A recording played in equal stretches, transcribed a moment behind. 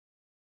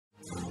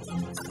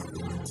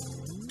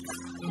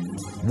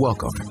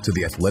Welcome to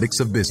the Athletics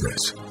of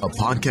Business, a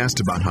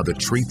podcast about how the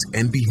traits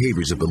and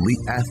behaviors of elite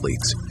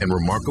athletes and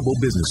remarkable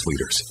business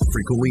leaders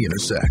frequently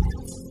intersect.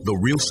 The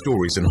real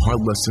stories and hard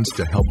lessons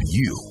to help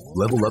you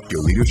level up your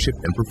leadership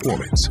and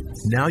performance.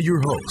 Now your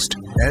host,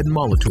 Ed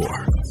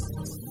Molitor.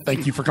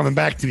 Thank you for coming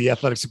back to the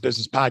Athletics of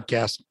Business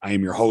podcast. I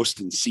am your host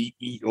and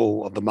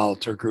CEO of the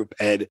Molitor Group,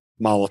 Ed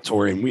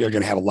Molitor, and we are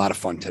going to have a lot of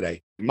fun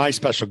today. My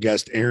special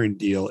guest, Erin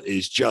Diehl,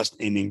 is just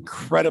an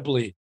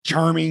incredibly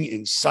charming,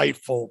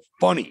 insightful,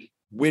 funny,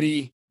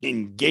 witty,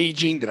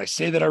 engaging. Did I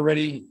say that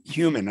already?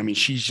 Human. I mean,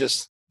 she's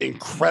just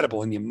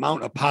incredible. And the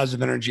amount of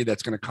positive energy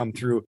that's going to come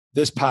through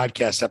this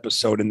podcast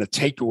episode and the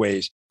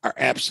takeaways are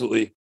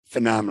absolutely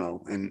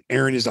phenomenal. And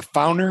Erin is the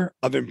founder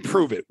of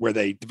Improve It, where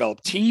they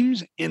develop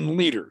teams and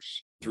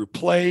leaders through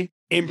play,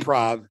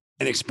 improv,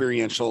 and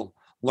experiential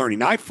learning.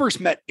 Now, I first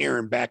met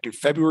Erin back in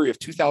February of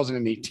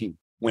 2018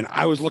 when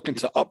I was looking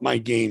to up my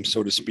game,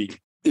 so to speak,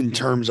 in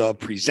terms of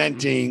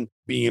presenting,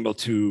 being able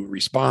to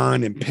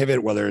respond and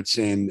pivot, whether it's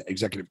in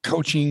executive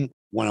coaching,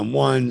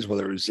 one-on-ones,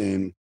 whether it's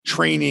in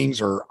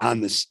trainings or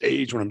on the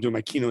stage when I'm doing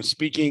my keynote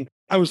speaking.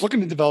 I was looking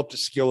to develop the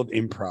skill of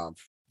improv.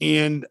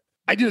 And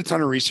I did a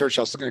ton of research.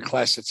 I was looking at a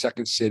class at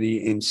Second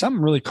City, and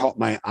something really caught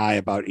my eye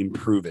about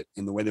Improve It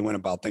and the way they went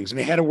about things. And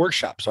they had a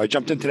workshop. So I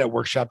jumped into that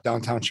workshop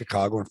downtown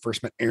Chicago and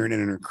first met Erin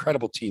and an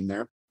incredible team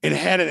there and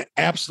had an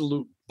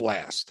absolute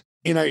blast.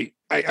 And I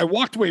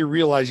walked away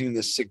realizing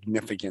the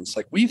significance.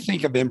 Like, we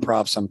think of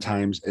improv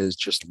sometimes as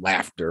just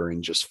laughter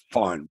and just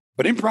fun,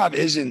 but improv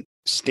isn't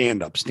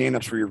stand-up.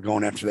 Stand-up's where you're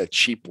going after that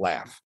cheap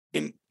laugh.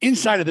 And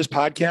inside of this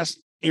podcast,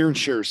 Erin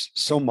shares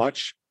so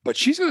much, but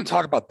she's going to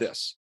talk about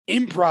this.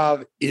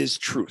 Improv is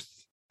truth.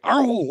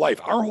 Our whole life,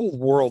 our whole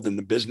world in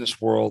the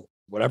business world,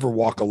 whatever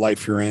walk of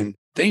life you're in,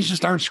 things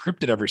just aren't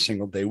scripted every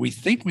single day. We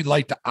think we'd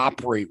like to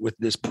operate with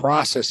this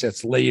process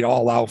that's laid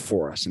all out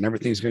for us and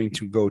everything's going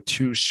to go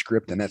to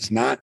script. And that's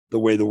not the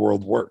way the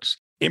world works.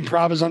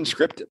 Improv is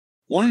unscripted.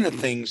 One of the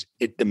things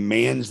it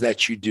demands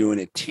that you do, and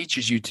it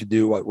teaches you to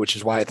do, which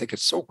is why I think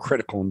it's so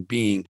critical in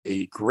being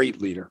a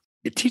great leader.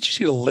 It teaches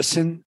you to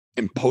listen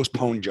and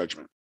postpone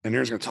judgment. And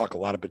Erin's going to talk a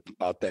lot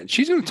about that. And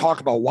she's going to talk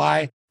about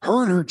why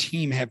her and her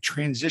team have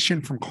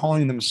transitioned from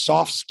calling them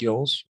soft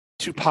skills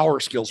to power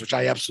skills, which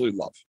I absolutely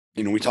love.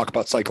 You know, we talk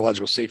about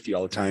psychological safety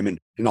all the time. And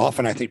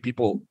often I think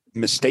people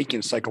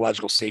mistaken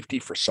psychological safety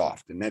for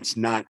soft. And that's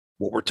not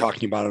what we're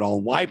talking about at all.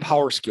 And why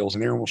power skills?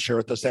 And Erin will share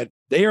with us that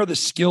they are the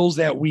skills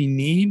that we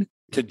need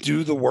to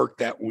do the work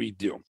that we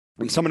do.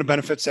 And some of the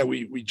benefits that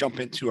we jump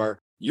into are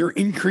your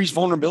increased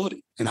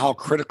vulnerability and how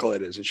critical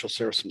it is. And she'll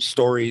share some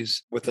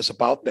stories with us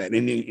about that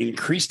and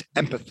increased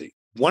empathy.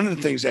 One of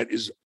the things that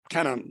is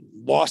kind of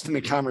lost in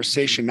the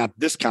conversation, not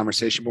this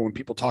conversation, but when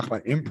people talk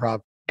about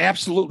improv,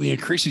 absolutely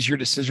increases your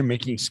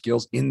decision-making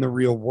skills in the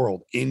real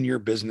world, in your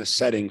business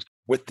settings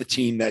with the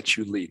team that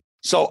you lead.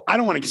 So I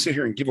don't want to sit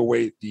here and give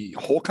away the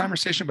whole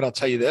conversation, but I'll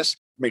tell you this,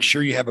 make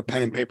sure you have a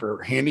pen and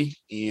paper handy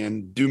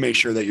and do make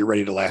sure that you're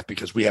ready to laugh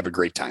because we have a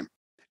great time.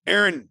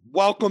 Erin,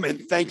 welcome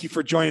and thank you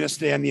for joining us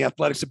today on the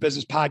Athletics of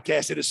Business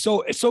podcast.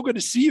 It's so good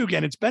to see you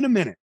again. It's been a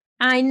minute.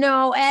 I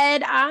know,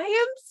 Ed. I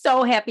am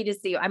so happy to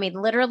see you. I mean,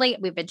 literally,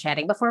 we've been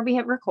chatting before we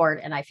hit record,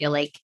 and I feel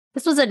like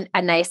this was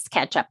a nice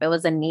catch up. It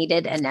was a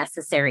needed and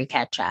necessary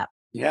catch up.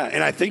 Yeah.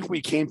 And I think we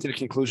came to the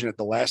conclusion that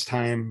the last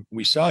time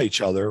we saw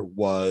each other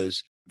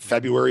was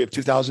February of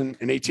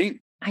 2018.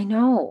 I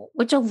know,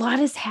 which a lot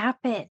has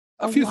happened.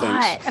 A few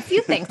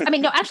things. I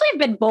mean, no, actually, I've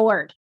been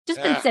bored.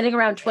 Just been sitting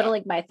around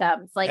twiddling my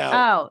thumbs. Like,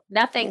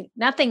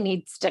 nothing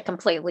needs to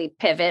completely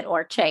pivot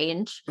or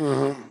change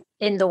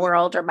in the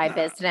world or my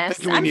business.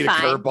 We need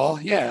fine. A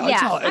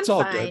curveball. It's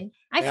all good.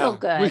 I feel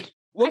good.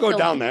 We'll go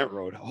down that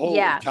road. Holy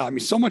cow. I mean,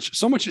 so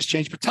much has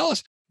changed. But tell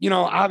us,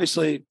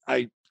 obviously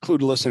I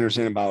clued listeners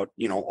in about,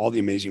 all the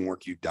amazing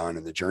work you've done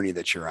and the journey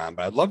that you're on.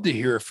 But I'd love to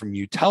hear from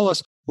you. Tell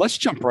us, let's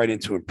jump right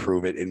into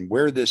Improve It and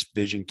where this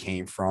vision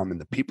came from and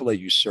the people that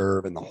you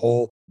serve and the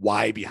whole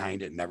why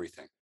behind it and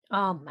everything.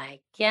 Oh my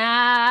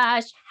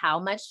gosh. How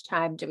much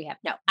time do we have?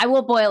 No, I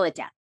will boil it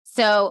down.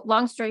 So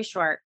long story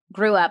short,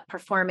 grew up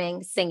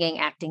performing, singing,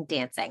 acting,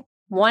 dancing,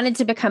 wanted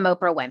to become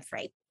Oprah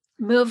Winfrey,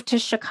 moved to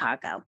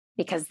Chicago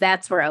because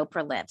that's where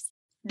Oprah lives.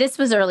 This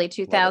was early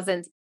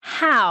 2000s.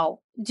 How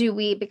do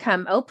we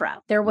become Oprah?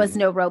 There was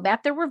no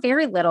roadmap. There were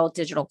very little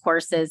digital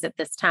courses at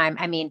this time.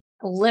 I mean,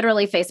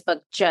 literally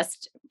Facebook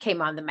just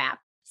came on the map.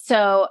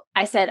 So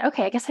I said,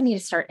 okay, I guess I need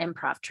to start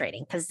improv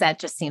training because that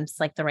just seems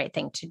like the right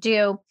thing to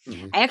do.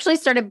 I actually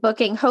started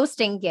booking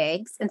hosting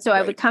gigs. And so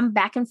I would come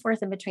back and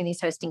forth in between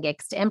these hosting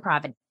gigs to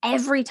improv. And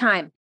every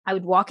time I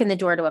would walk in the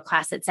door to a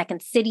class at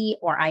Second City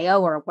or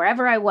IO or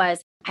wherever I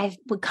was, I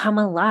would come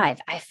alive.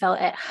 I felt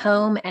at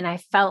home and I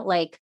felt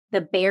like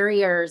the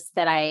barriers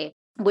that I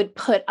would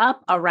put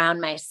up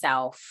around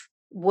myself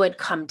would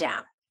come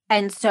down.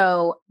 And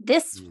so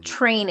this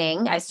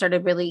training, I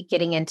started really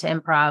getting into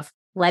improv,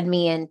 led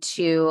me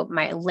into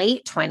my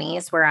late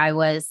 20s where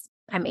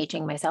I'm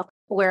aging myself,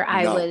 where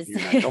I was.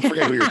 Don't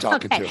forget who you're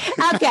talking to.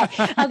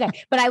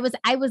 Okay. But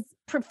I was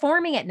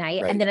performing at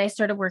night and then I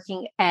started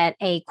working at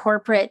a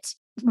corporate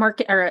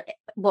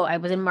I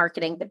was in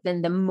marketing, but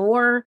then the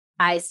more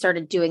I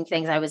started doing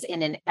things, I was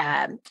in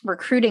an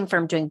recruiting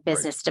firm doing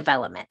business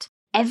development.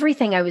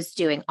 Everything I was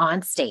doing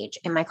on stage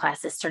in my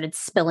classes started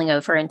spilling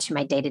over into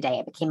my day-to-day.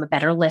 I became a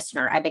better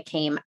listener. I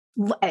became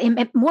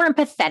more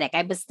empathetic.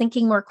 I was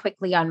thinking more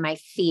quickly on my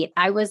feet.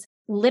 I was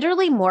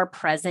literally more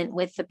present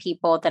with the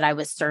people that I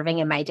was serving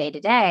in my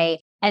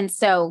day-to-day. And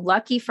so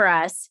lucky for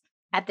us,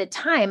 at the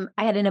time,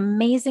 I had an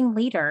amazing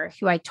leader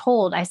who I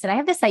said, I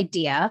have this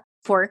idea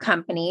for a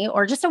company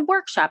or just a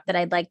workshop that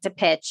I'd like to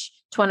pitch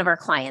to one of our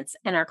clients.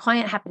 And our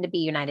client happened to be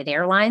United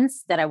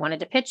Airlines that I wanted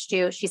to pitch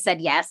to. She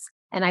said yes.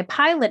 And I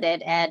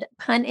piloted, Ed,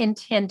 pun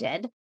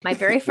intended, my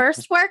very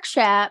first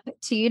workshop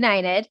to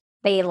United.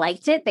 They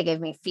liked it. They gave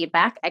me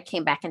feedback. I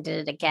came back and did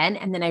it again.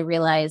 And then I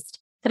realized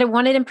that I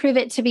wanted to improve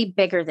it to be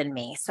bigger than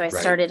me. So I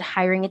started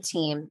hiring a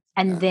team.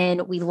 And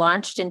then we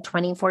launched in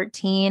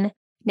 2014.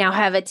 Now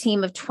have a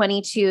team of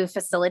 22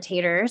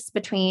 facilitators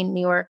between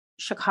New York,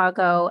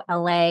 Chicago,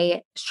 LA,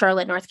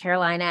 Charlotte, North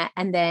Carolina,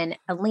 and then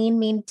a lean,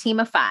 mean team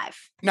of 5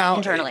 now,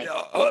 internally.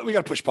 We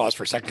got to push pause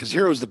for a second because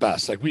Hero's the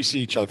best. Like we see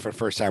each other for the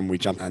first time when we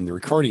jump on the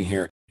recording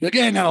here. You're like,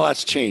 yeah, not a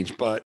lot's changed,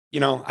 but I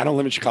don't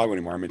live in Chicago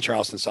anymore. I'm in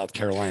Charleston, South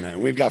Carolina,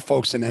 and we've got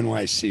folks in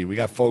NYC. We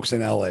got folks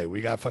in LA.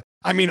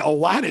 A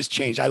lot has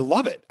changed. I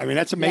love it. I mean,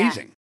 that's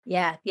amazing.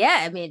 Yeah.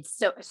 I mean,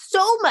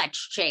 so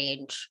much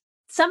change.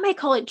 Some may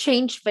call it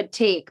change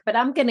fatigue, but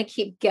I'm going to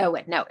keep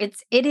going. No,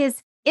 it's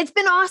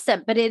been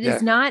awesome, but it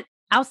is not.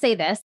 I'll say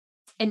this.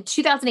 In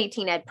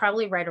 2018, Ed,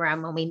 probably right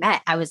around when we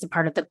met, I was a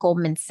part of the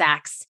Goldman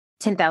Sachs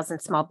 10,000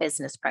 Small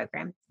Business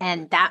Program.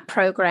 And that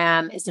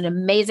program is an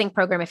amazing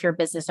program. If you're a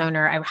business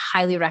owner, I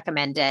highly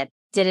recommend it.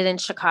 Did it in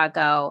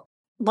Chicago.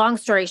 Long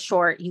story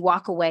short, you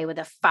walk away with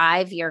a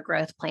 5-year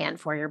growth plan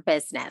for your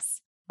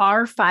business.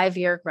 Our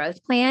 5-year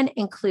growth plan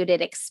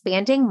included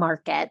expanding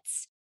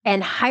markets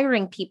and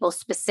hiring people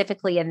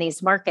specifically in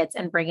these markets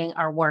and bringing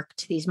our work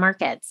to these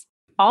markets.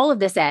 All of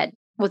this, Ed,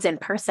 was in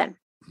person.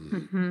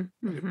 Right.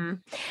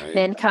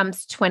 Then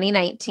comes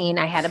 2019.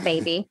 I had a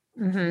baby.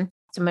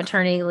 So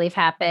maternity leave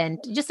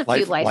happened. Just a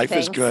few life things. Life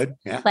is good.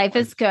 Yeah. Life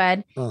is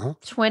good.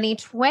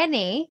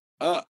 2020.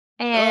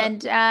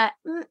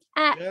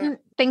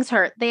 Things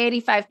hurt. The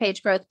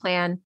 85-page growth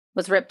plan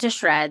was ripped to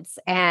shreds.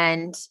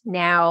 And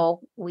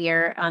now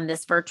we're on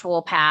this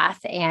virtual path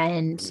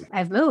and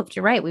I've moved.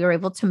 You're right. We were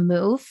able to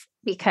move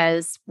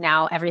because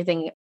now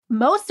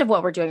most of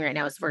what we're doing right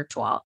now is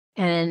virtual.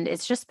 And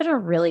it's just been a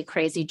really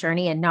crazy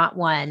journey and not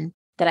one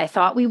that I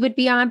thought we would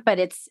be on, but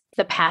it's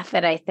the path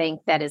that I think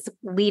that is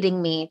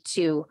leading me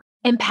to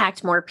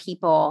impact more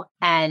people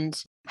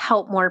and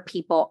help more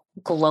people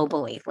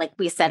globally. Like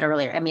we said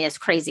earlier, I mean, it's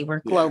crazy.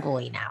 We're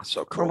globally now.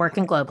 So cool. We're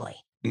working globally.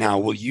 Now,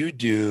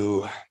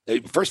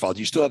 first of all, do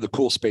you still have the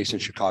cool space in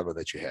Chicago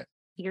that you had?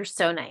 You're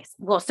so nice.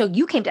 Well, so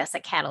you came to us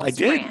at Catalyst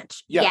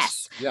Branch.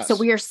 Yes. So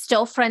we are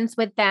still friends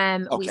with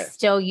them. Okay. We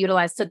still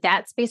utilize. So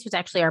that space was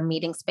actually our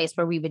meeting space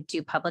where we would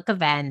do public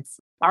events.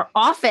 Our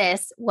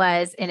office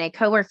was in a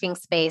co-working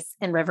space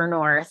in River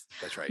North.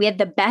 That's right. We had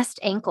the best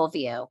ankle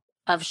view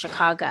of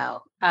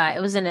Chicago.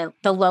 It was in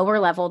the lower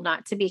level,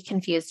 not to be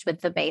confused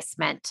with the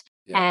basement.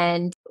 Yeah.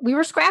 And we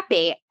were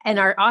scrappy in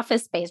our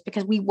office space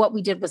because what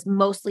we did was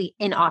mostly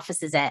in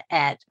offices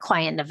at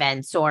client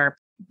events or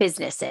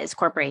businesses,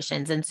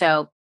 corporations. And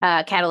so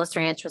Catalyst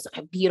Ranch was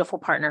a beautiful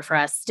partner for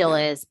us, still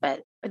is,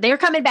 but they're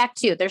coming back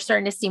too. They're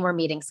starting to see more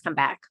meetings come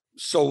back.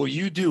 So will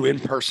you do in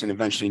person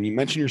eventually? And you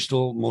mentioned you're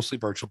still mostly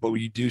virtual, but will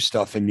you do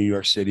stuff in New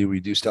York City? We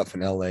do stuff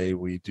in LA.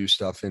 We do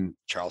stuff in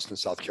Charleston,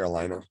 South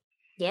Carolina.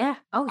 Yeah.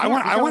 Oh,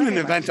 yeah. I want an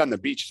event on the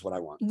beach is what I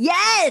want.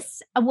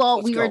 Yes.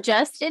 Well, we were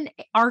just in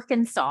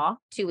Arkansas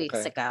 2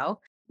 weeks ago.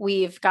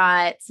 We've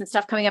got some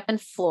stuff coming up in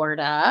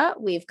Florida.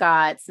 We've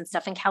got some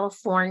stuff in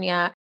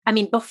California. I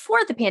mean,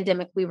 before the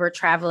pandemic, we were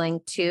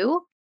traveling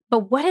too.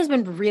 But what has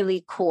been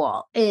really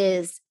cool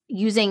is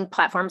using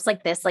platforms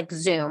like this, like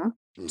Zoom,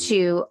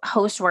 to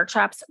host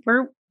workshops.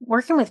 We're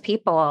working with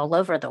people all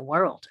over the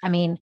world. I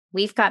mean,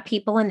 we've got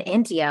people in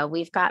India.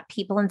 We've got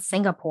people in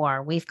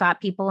Singapore. We've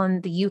got people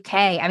in the UK.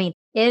 I mean,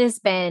 it has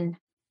been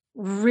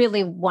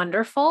really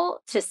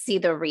wonderful to see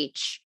the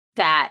reach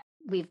that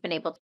we've been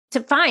able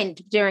to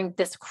find during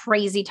this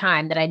crazy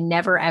time that I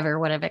never, ever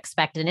would have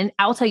expected. And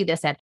I'll tell you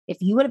this, Ed, if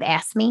you would have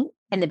asked me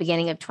in the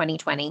beginning of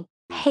 2020,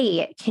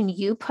 hey, can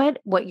you put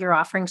what your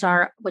offerings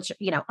are, which,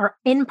 are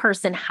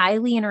in-person,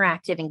 highly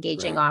interactive,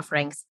 engaging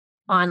offerings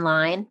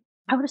online?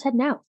 I would have said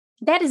no.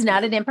 That is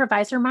not an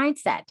improviser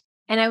mindset.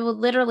 And I will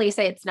literally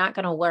say it's not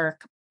going to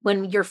work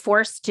when you're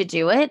forced to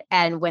do it.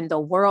 And when the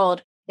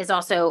world is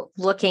also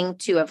looking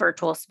to a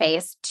virtual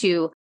space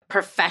to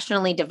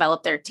professionally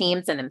develop their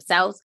teams and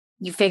themselves,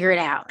 you figure it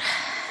out.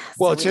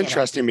 Well, it's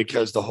interesting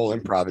because the whole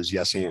improv is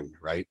yes and,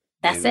 right?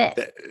 That's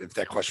it. If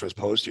that question was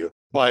posed to you.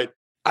 But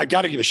I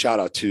got to give a shout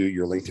out to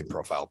your LinkedIn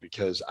profile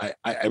because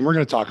and we're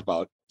going to talk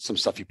about some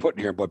stuff you put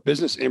in here, but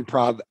Business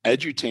Improv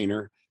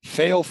Edutainer,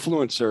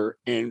 Failfluencer,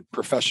 and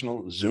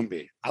Professional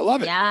Zoombie. I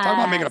love it. Yes. Talk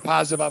about making a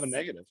positive out of a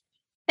negative.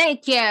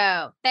 Thank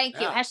you. Thank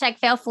you. Yeah. Hashtag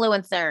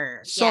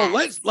Failfluencer. So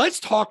let's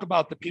talk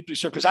about the people you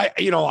serve. Because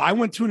I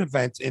went to an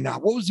event, and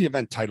what was the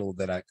event title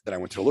that I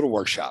went to? A little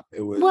workshop.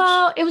 It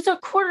was a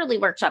quarterly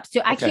workshop.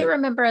 So I can't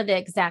remember the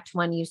exact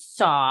one you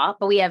saw,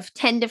 but we have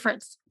 10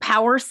 different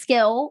power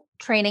skill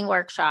training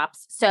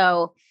workshops.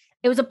 So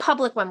it was a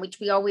public one, which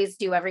we always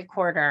do every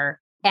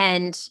quarter.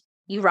 And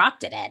you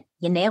rocked it, Ed.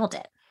 You nailed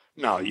it.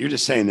 No, you're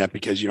just saying that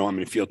because you don't want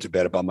me to feel too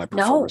bad about my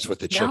performance with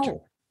the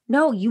chicken.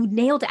 No, you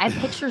nailed it. I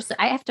have pictures.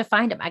 I have to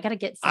find them. I got to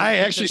get some. I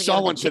actually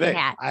saw one today.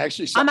 I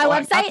actually saw on my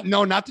website.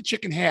 Not the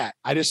chicken hat.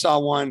 I just saw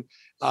one.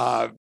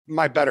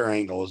 My better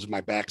angle is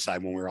my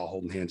backside when we were all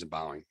holding hands and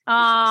bowing.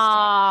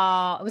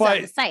 Oh, it was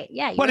on the site.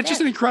 Yeah. But it's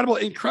just an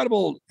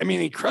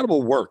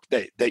incredible work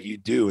that you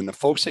do and the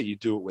folks that you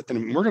do it with.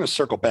 And we're going to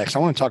circle back. So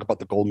I want to talk about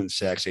the Goldman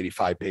Sachs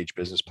 85-page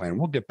business plan.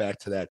 We'll get back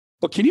to that.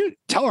 But can you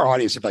tell our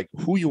audience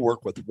who you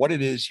work with, what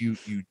it is you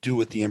do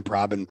with the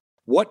improv, and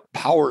what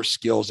power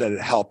skills that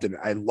it helped? And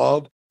I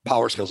love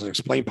power skills, and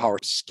explain power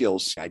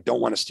skills. I don't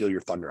want to steal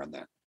your thunder on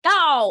that.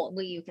 Oh,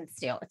 well, you can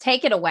steal it.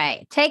 Take it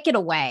away. Take it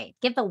away.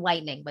 Get the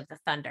lightning with the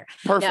thunder.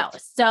 Perfect. No.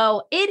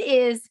 So it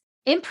is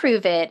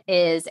Improve It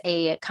is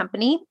a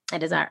company.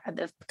 It is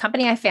the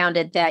company I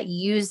founded that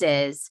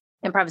uses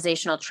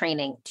improvisational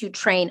training to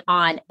train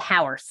on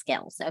power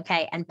skills.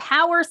 Okay. And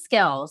power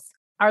skills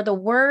are the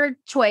word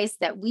choice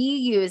that we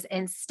use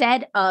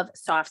instead of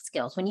soft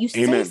skills. When you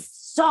say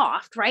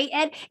soft, right,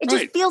 Ed, it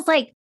just feels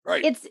like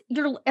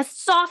you're a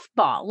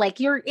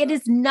softball. It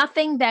is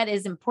nothing that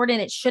is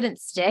important. It shouldn't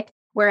stick.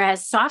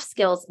 Whereas soft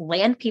skills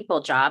land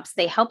people jobs,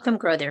 they help them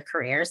grow their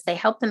careers, they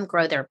help them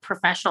grow their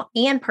professional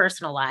and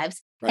personal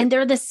lives. Right. And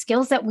they're the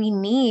skills that we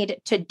need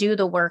to do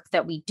the work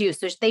that we do.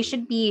 So they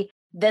should be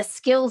the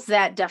skills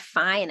that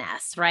define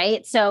us,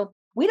 right? So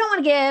we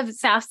don't want to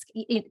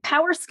give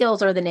power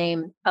skills are the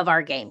name of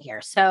our game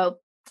here. So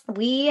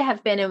we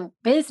have been in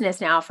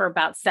business now for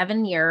about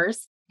 7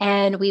 years.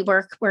 And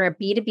we're a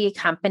B2B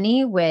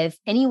company with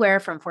anywhere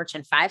from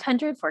Fortune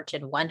 500,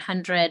 Fortune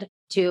 100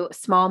 to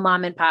small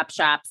mom and pop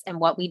shops. And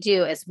what we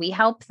do is we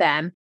help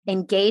them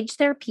engage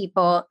their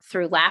people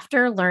through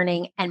laughter,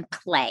 learning, and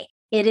play.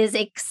 It is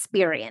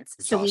experience.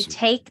 That's awesome. We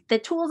take the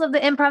tools of the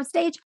improv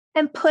stage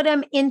and put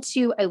them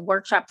into a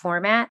workshop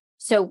format.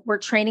 So we're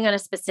training on a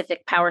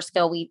specific power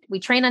skill. We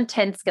train on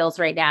 10 skills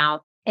right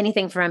now,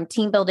 anything from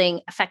team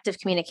building, effective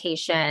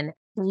communication,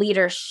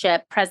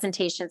 leadership,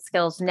 presentation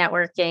skills,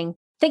 networking,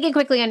 thinking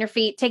quickly on your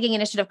feet, taking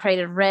initiative,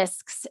 creative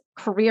risks,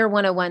 career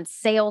 101,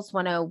 sales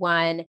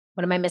 101.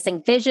 What am I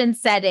missing? Vision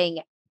setting,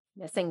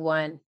 missing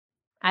one.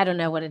 I don't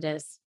know what it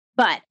is,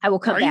 but I will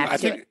come back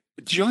to it.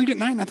 Did you only get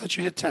 9? I thought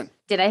you hit 10.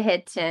 Did I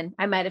hit 10?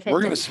 I might have hit 10.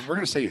 We're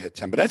gonna say you hit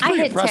 10, but that's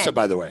pretty impressive, 10.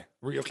 By the way.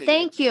 Were you okay?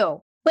 Thank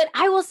you. But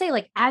I will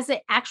say, as an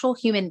actual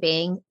human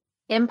being,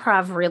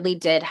 improv really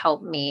did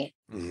help me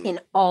in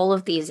all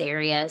of these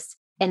areas.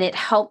 And it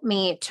helped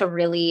me to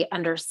really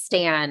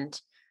understand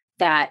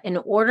that in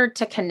order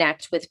to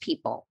connect with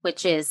people,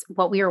 which is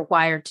what we are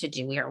wired to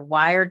do, we are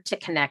wired to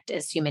connect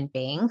as human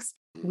beings.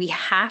 We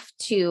have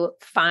to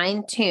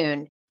fine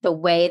tune the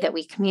way that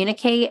we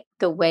communicate,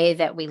 the way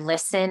that we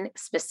listen,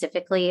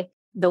 specifically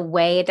the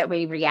way that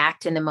we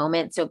react in the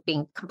moment. So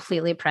being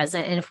completely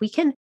present. And if we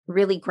can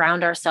really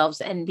ground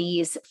ourselves in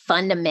these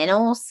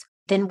fundamentals,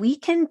 then we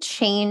can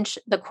change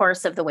the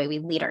course of the way we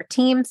lead our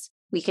teams.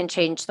 We can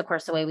change the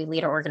course of the way we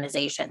lead our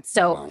organization.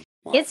 So wow.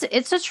 It's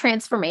a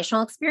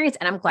transformational experience,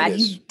 and I'm glad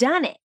you've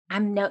done it.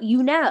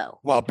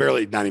 Well,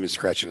 barely, not even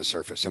scratching the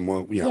surface. And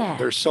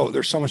there's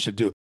so much to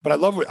do. But I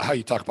love how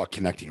you talk about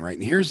connecting, right?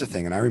 And here's the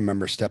thing. And I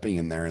remember stepping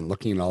in there and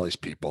looking at all these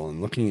people and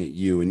looking at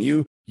you, and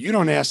you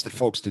don't ask the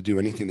folks to do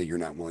anything that you're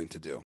not willing to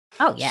do.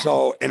 Oh yeah.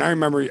 So, and I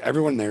remember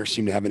everyone there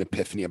seemed to have an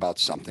epiphany about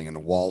something, and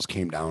the walls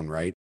came down,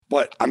 right?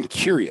 But I'm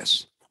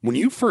curious, when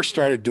you first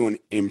started doing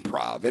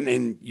improv,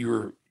 and you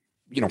were,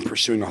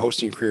 pursuing a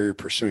hosting career,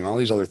 pursuing all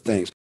these other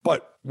things,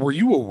 but were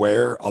you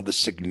aware of the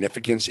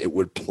significance it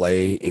would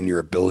play in your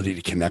ability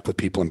to connect with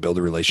people and build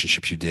the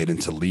relationships you did and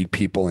to lead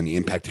people and the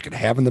impact it could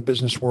have in the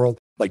business world?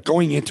 Like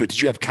going into it,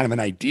 did you have kind of an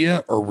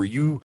idea, or were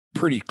you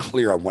pretty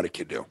clear on what it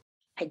could do?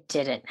 I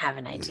didn't have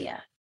an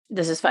idea.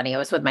 This is funny. I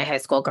was with my high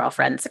school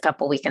girlfriends a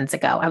couple weekends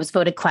ago. I was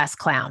voted class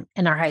clown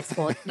in our high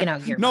school,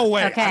 year. No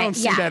way. Okay. I don't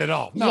see that at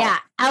all. No. Yeah.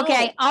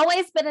 Okay. No.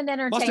 Always been an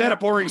entertainer. Must have had a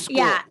boring school.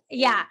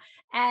 Yeah.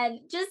 And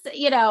just,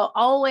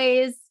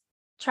 always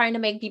trying to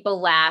make people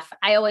laugh.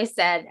 I always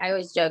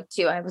joke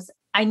too.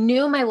 I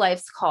knew my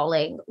life's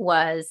calling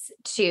was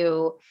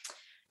to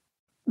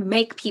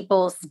make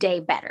people's day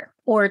better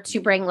or to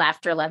bring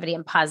laughter, levity,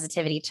 and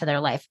positivity to their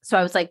life. So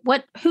I was like,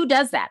 who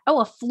does that?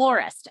 Oh, a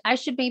florist. I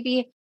should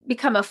maybe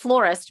become a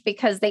florist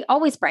because they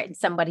always brighten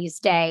somebody's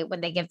day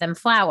when they give them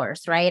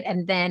flowers, right?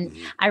 And then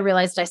I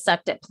realized I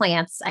sucked at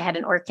plants. I had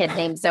an orchid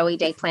named Zoe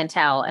Day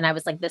Plantel, and I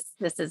was like,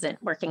 this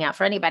isn't working out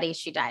for anybody.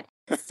 She died.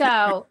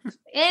 So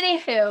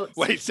anywho.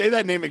 Wait, say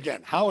that name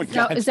again. How?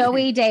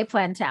 Zoe Day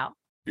Plantel.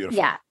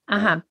 Beautiful.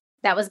 Yeah.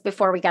 That was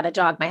before we got a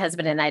dog. My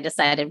husband and I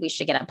decided we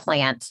should get a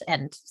plant.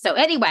 And so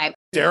anyway.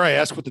 Dare I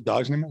ask what the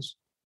dog's name is?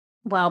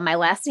 Well, my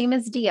last name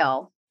is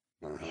Diehl.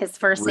 His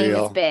first name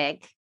is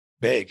Big.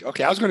 Big.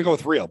 Okay. I was going to go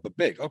with Real, but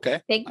Big.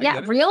 Okay. Big.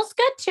 Yeah. Real's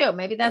good too.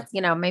 Maybe that's,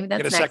 maybe that's Get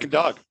a next. second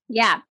dog.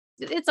 Yeah.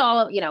 It's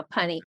all,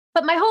 punny.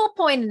 But my whole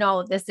point in all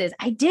of this is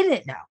I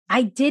didn't know.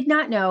 I did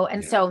not know.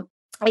 And so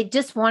I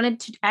just wanted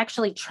to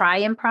actually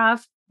try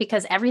improv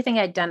because everything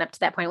I'd done up to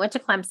that point, I went to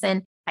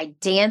Clemson. I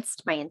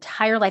danced my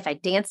entire life. I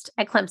danced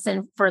at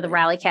Clemson for the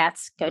Rally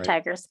Cats. Go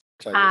Tigers.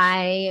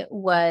 I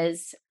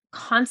was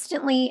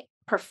constantly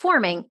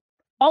performing.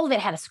 All of it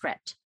had a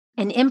script.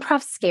 And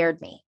improv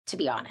scared me, to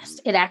be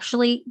honest. It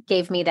actually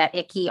gave me that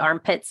icky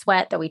armpit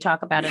sweat that we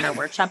talk about in our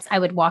workshops. I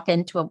would walk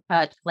into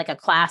a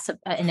class,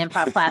 an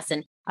improv class,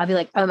 and I'll be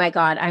like, oh my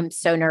God, I'm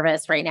so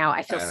nervous right now.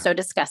 I feel so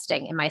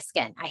disgusting in my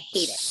skin. I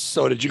hate it.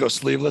 So did you go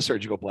sleeveless or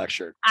did you go black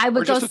shirt? I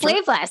would go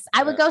sleeveless.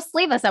 I would go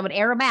sleeveless. I would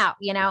air them out,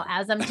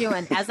 as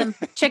I'm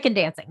chicken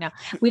dancing. No,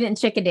 we didn't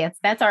chicken dance.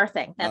 That's our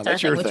thing. That's our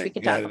thing, which we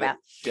could talk about.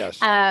 Yes.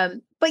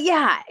 But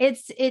yeah,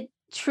 it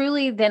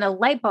truly, then a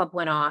light bulb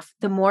went off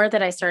the more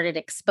that I started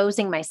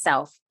exposing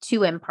myself to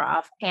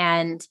improv,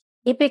 and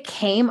it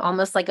became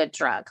almost like a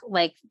drug,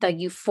 like the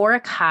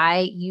euphoric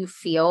high you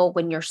feel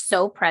when you're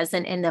so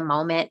present in the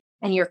moment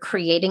and you're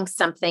creating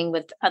something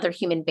with other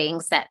human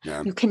beings that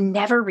you can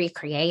never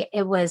recreate.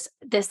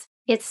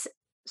 It's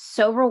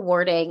so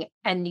rewarding,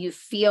 and you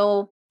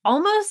feel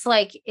almost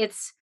like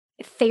it's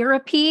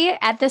therapy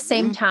at the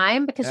same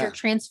time because you're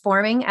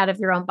transforming out of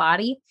your own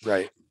body.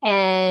 Right.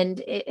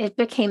 And it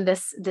became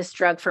this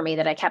drug for me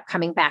that I kept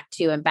coming back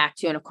to.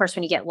 And of course,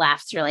 when you get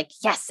laughs, you're like,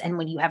 yes. And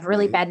when you have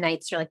really bad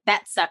nights, you're like,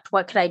 that sucked.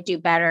 What could I do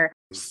better?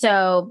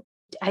 So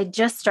I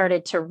just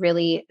started to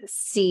really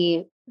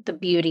see the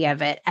beauty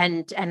of it.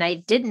 And I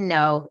didn't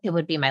know it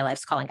would be my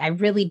life's calling. I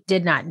really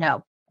did not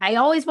know. I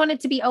always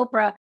wanted to be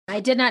Oprah. I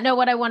did not know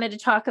what I wanted to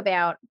talk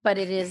about, but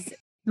it is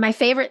my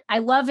favorite. I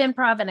love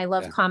improv and I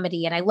love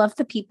comedy, and I love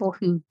the people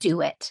who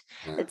do it.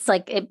 It's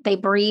like they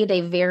breed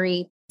a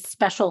very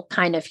special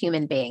kind of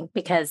human being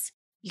because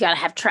you got to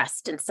have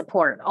trust and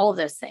support, all of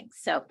those things.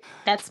 So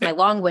that's my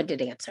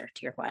long-winded answer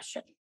to your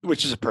question.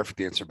 Which is a perfect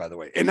answer, by the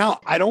way. And now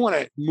I don't want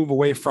to move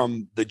away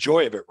from the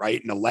joy of it, right?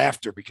 And the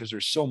laughter, because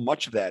there's so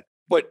much of that.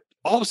 But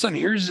all of a sudden,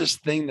 here's this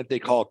thing that they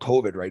call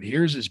COVID, right?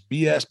 Here's this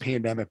BS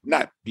pandemic,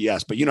 not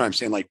BS, but you know what I'm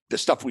saying? Like the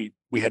stuff we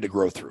had to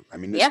grow through. I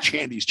mean,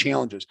 these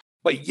challenges,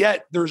 but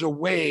yet there's a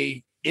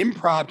way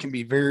improv can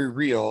be very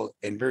real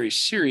and very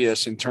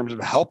serious in terms of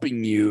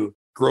helping you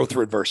grow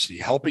through adversity,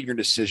 helping your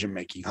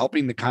decision-making,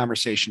 helping the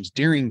conversations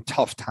during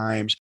tough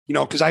times,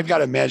 because I've got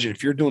to imagine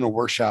if you're doing a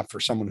workshop for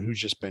someone who's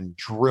just been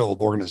drilled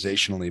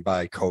organizationally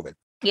by COVID,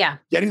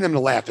 getting them to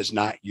laugh is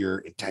not your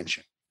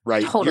intention,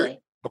 right? Totally.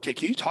 Okay.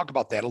 Can you talk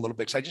about that a little bit?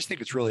 Because I just think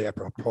it's really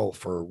apropos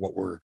for what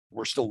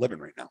we're still living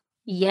right now.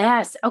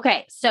 Yes.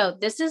 Okay. So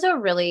this is a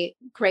really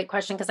great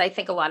question because I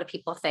think a lot of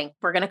people think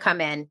we're going to come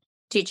in,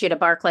 teach you to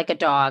bark like a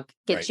dog,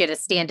 get you to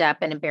stand up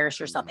and embarrass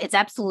yourself. It's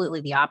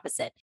absolutely the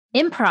opposite.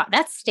 Improv,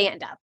 that's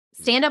stand-up.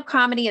 Stand-up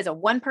comedy is a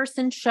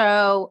one-person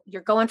show.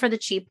 You're going for the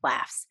cheap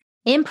laughs.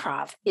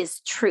 Improv is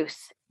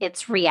truth.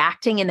 It's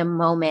reacting in the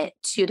moment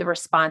to the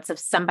response of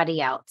somebody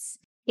else.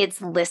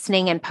 It's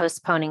listening and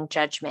postponing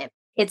judgment.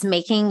 It's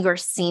making your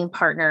scene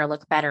partner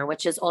look better,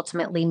 which is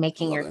ultimately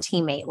making your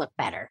teammate look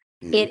better.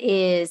 It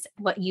is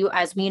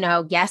as we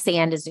know, yes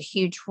and is a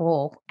huge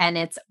rule. And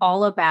it's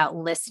all about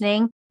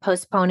listening,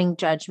 postponing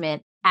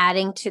judgment,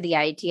 adding to the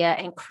idea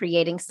and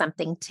creating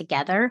something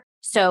together.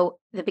 So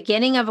the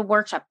beginning of a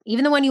workshop,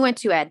 even the one you went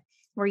to, Ed,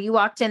 where you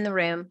walked in the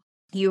room,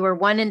 you were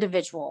one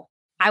individual.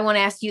 I want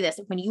to ask you this.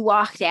 When you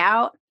walked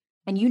out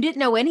and you didn't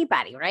know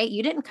anybody, right?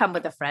 You didn't come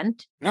with a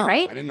friend,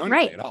 right? I didn't know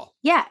anybody at all.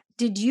 Yeah.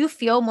 Did you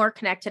feel more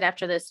connected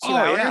after those 2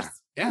 hours?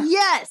 Yeah.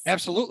 Yes.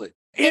 Absolutely.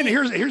 And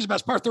here's the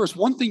best part. There was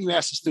one thing you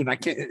asked the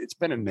student. It's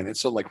been a minute.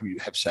 So like we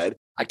have said,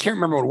 I can't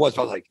remember what it was,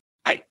 but I was like,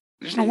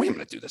 there's no way I'm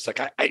going to do this. Like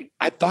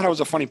I thought I was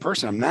a funny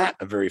person. I'm not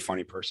a very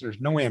funny person.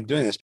 There's no way I'm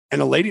doing this. And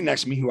a lady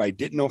next to me who I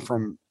didn't know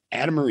from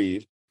Adam or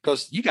Eve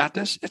goes, you got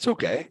this. It's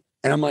okay.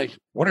 And I'm like,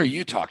 what are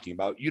you talking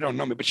about? You don't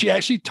know me. But she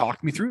actually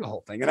talked me through the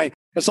whole thing. And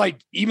it's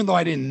like, even though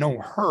I didn't know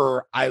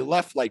her, I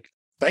left like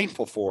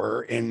thankful for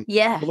her and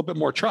a little bit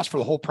more trust for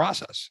the whole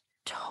process.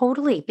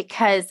 Totally.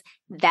 Because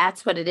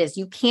that's what it is.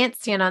 You can't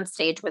stand on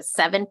stage with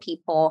 7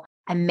 people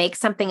and make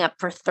something up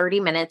for 30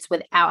 minutes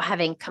without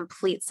having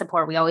complete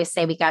support. We always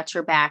say we got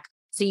your back.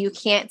 So you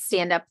can't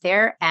stand up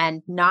there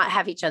and not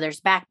have each other's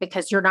back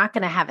because you're not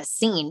going to have a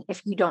scene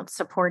if you don't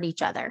support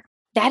each other.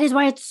 That is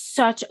why it's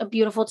such a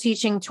beautiful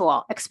teaching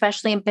tool,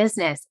 especially in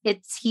business.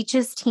 It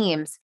teaches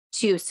teams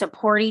to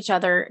support each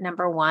other,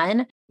 number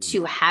one,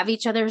 to have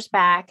each other's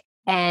back,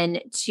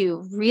 and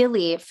to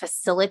really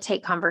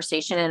facilitate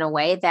conversation in a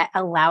way that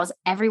allows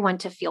everyone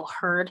to feel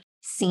heard,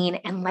 seen,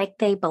 and like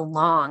they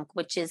belong,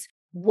 which is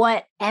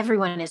what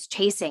everyone is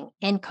chasing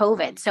in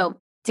COVID. So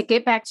to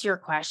get back to your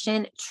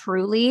question,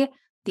 truly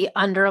the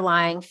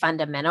underlying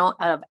fundamental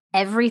of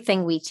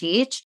everything we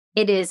teach,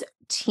 it is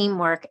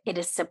teamwork, it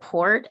is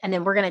support. And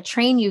then we're going to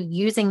train you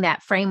using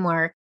that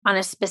framework on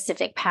a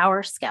specific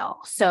power scale.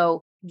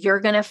 So you're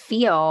going to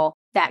feel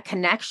that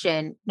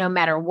connection no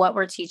matter what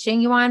we're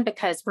teaching you on,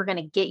 because we're going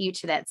to get you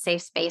to that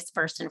safe space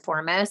first and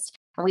foremost.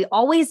 And we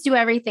always do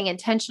everything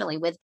intentionally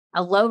with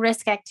a low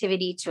risk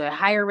activity to a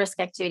higher risk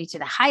activity to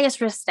the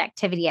highest risk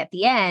activity at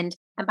the end.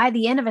 And by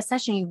the end of a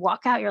session, you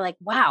walk out, you're like,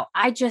 wow,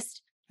 I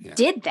just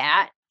did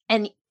that.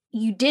 And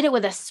you did it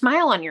with a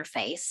smile on your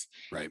face.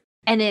 Right.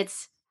 And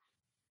it's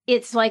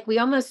like we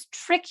almost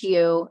trick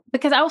you,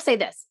 because I will say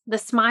this, the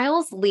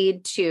smiles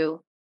lead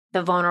to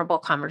the vulnerable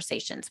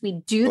conversations.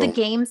 We do the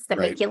games that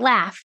make you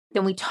laugh,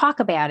 then we talk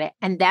about it.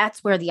 And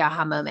that's where the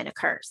aha moment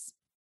occurs.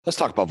 Let's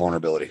talk about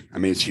vulnerability. I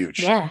mean, it's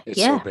huge. Yeah.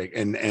 It's so big.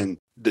 And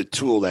the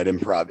tool that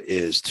improv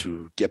is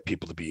to get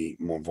people to be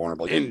more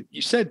vulnerable. And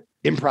you said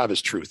improv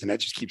is truth, and that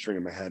just keeps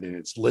ringing in my head, and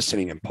it's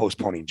listening and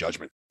postponing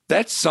judgment.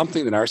 That's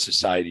something that our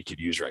society could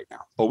use right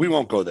now, but we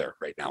won't go there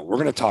right now. We're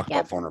going to talk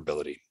about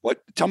vulnerability.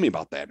 Tell me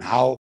about that and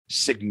how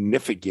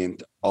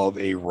significant of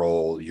a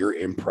role your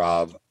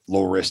improv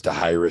low risk to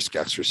high risk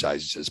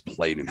exercises has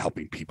played in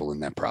helping people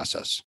in that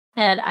process.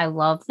 Ed, I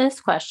love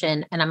this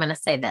question. And I'm going to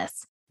say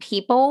this.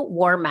 People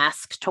wore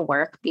masks to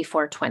work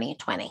before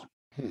 2020.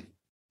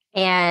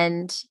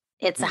 And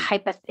it's a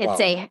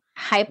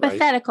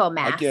hypothetical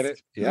mask. I get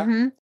it. Yeah.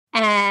 Mm-hmm.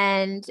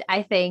 And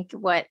I think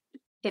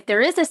if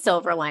there is a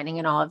silver lining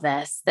in all of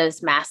this,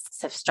 those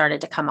masks have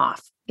started to come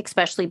off,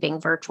 especially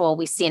being virtual.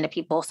 We see into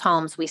people's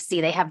homes. We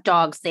see they have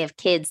dogs, they have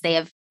kids, they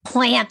have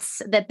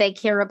plants that they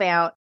care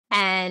about.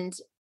 And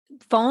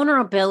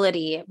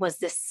vulnerability was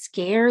this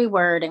scary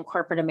word in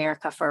corporate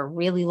America for a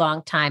really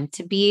long time.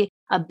 To be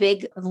a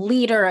big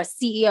leader, a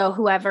CEO,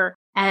 whoever,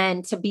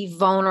 and to be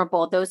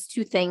vulnerable, those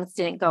two things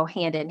didn't go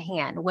hand in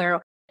hand.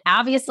 Where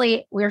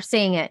obviously we're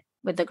seeing it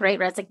with the Great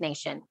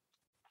Resignation.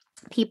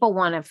 People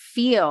want to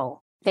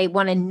feel, they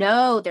want to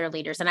know their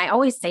leaders. And I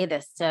always say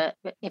this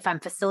if I'm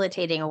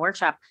facilitating a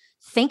workshop,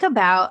 think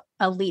about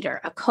a leader,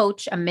 a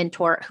coach, a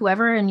mentor,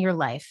 whoever in your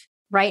life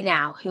right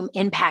now who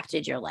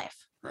impacted your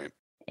life. Right.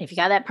 If you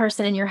got that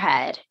person in your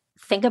head,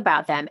 think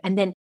about them and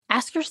then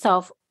ask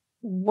yourself,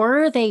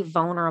 were they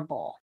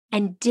vulnerable?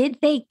 And did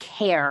they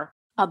care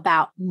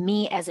about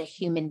me as a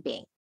human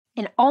being?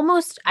 And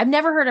I've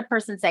never heard a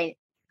person say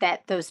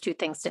that those two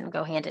things didn't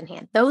go hand in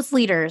hand. Those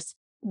leaders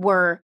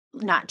were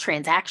not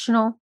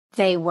transactional.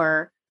 They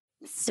were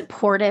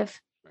supportive.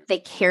 They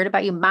cared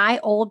about you. My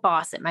old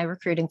boss at my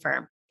recruiting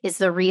firm is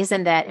the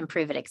reason that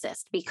Improve It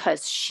exists,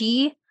 because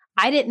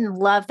I didn't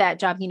love that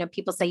job. You know,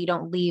 people say you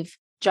don't leave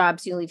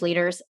jobs, you leave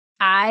leaders.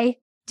 I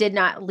did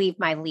not leave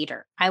my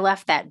leader. I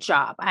left that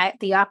job.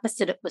 The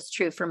opposite was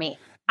true for me.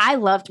 I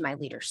loved my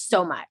leader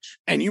so much.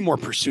 And you more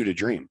pursued a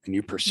dream and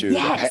you pursued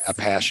a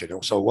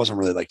passion. So it wasn't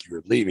really like you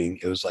were leaving.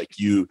 It was like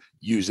you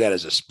used that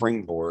as a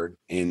springboard,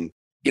 and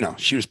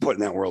she was put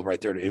in that world right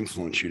there to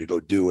influence you to go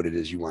do what it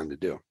is you wanted to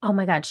do. Oh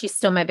my God. She's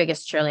still my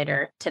biggest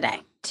cheerleader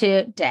today.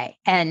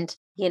 And,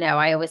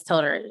 I always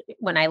told her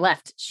when I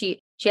left,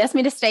 she asked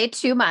me to stay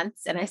 2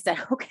 months and I said,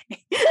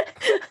 okay,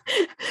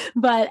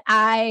 but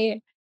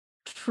I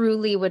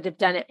truly would have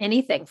done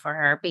anything for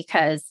her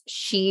because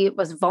she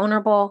was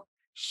vulnerable.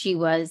 She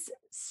was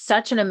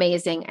such an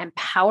amazing and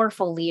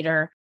powerful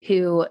leader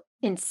who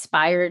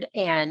inspired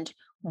and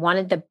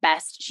wanted the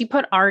best. She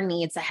put our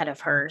needs ahead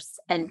of hers.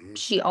 And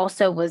she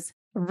also was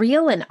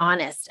real and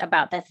honest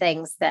about the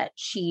things that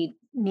she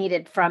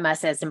needed from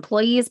us as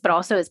employees, but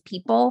also as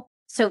people.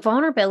 So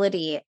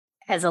vulnerability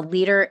as a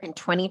leader in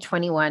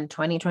 2021,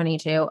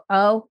 2022,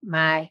 oh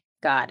my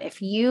God,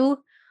 if you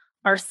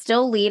are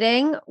still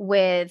leading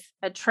with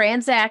a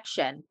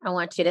transaction, I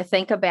want you to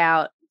think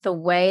about the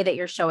way that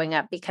you're showing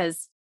up,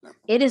 because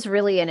it is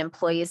really an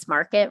employee's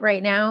market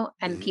right now.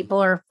 And people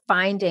are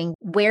finding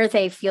where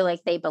they feel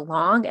like they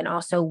belong and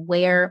also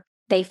where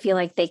they feel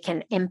like they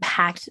can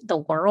impact the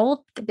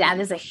world. That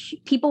is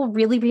people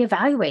really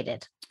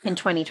reevaluated in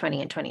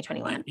 2020 and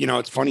 2021.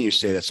 It's funny you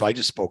say that. So I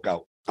just spoke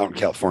out in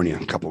California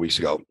a couple of weeks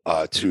ago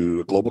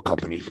to a global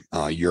company,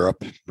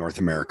 Europe, North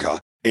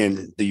America.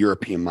 And the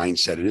European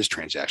mindset, it is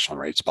transactional,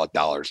 right? It's about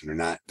dollars, and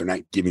they're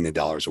not giving the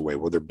dollars away.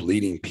 Well, they're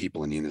bleeding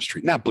people in the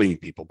industry, not bleeding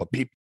people, but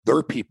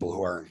their people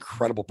who are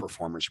incredible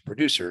performers or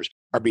producers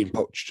are being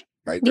poached,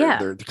 right?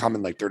 They're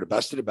coming like they're the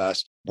best of the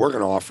best. We're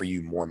going to offer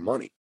you more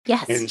money.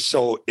 Yes. And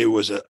so it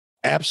was an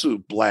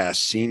absolute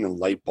blast seeing a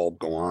light bulb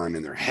go on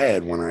in their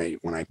head when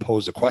I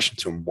posed a question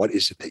to them, what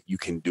is it that you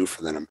can do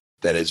for them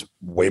that is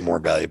way more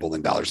valuable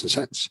than dollars and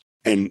cents?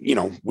 And,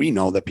 we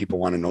know that people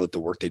want to know that the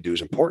work they do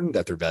is important,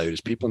 that they're valued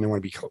as people, and they want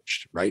to be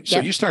coached, right?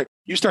 Yep. So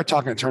you start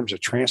talking in terms of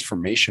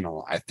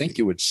transformational. I think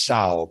it would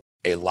solve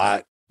a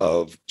lot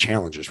of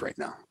challenges right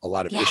now, a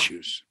lot of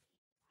issues.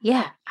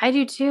 Yeah, I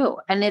do too.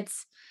 And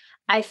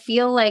I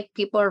feel like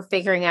people are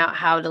figuring out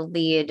how to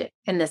lead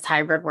in this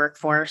hybrid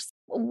workforce.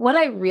 What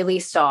I really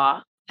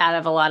saw out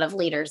of a lot of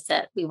leaders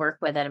that we work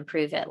with at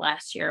Improve It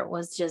last year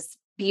was just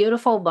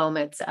beautiful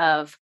moments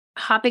of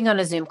hopping on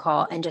a Zoom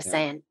call and just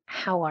saying,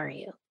 how are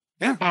you?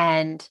 Yeah.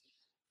 And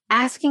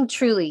asking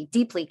truly,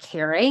 deeply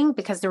caring,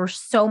 because there were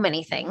so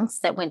many things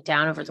that went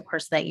down over the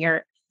course of that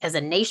year as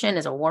a nation,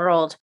 as a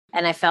world.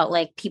 And I felt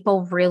like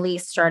people really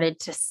started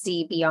to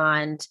see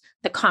beyond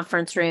the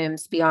conference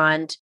rooms,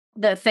 beyond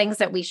the things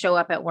that we show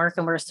up at work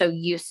and we're so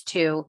used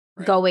to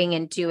going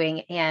and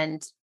doing,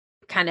 and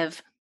kind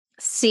of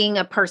seeing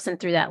a person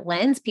through that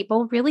lens.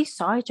 People really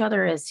saw each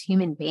other as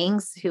human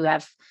beings who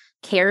have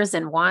cares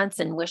and wants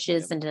and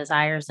wishes and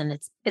desires. And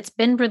it's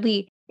been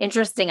really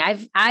interesting.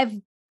 I've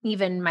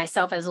even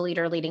myself as a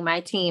leader leading my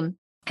team,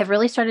 have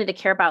really started to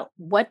care about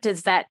what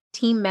does that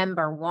team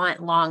member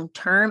want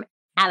long-term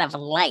out of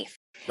life?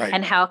 Right.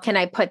 And how can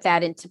I put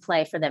that into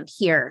play for them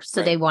here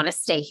so they want to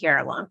stay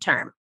here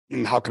long-term?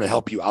 And how can I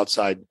help you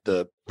outside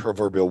the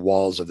proverbial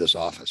walls of this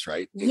office,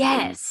 right?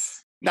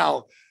 Yes.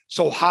 Now,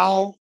 so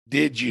how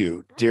did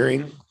you,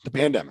 during the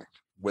pandemic,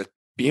 with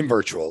being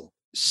virtual,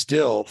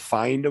 still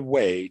find a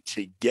way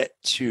to get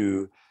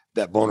to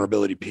that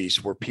vulnerability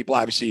piece where people,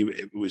 obviously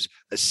it was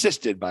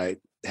assisted by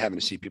having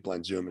to see people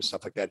on Zoom and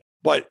stuff like that,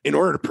 but in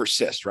order to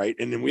persist, right?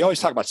 And then we always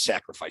talk about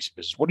sacrifice in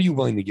business. What are you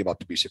willing to give up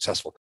to be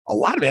successful? A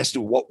lot of it has to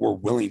do with what we're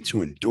willing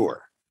to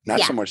endure, not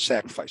so much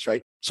sacrifice,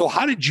 right? So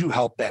how did you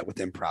help that with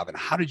improv, and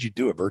how did you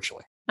do it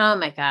virtually? Oh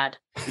my God.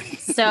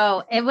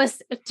 So it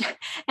was,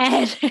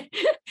 and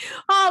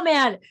oh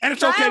man. And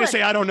it's okay to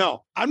say, I don't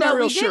know. I'm not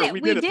real sure. We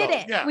did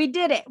it. Yeah. We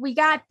did it. We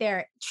got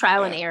there,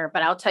 trial and error.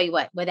 But I'll tell you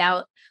what,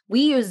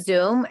 we use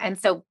Zoom. And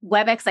so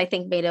WebEx, I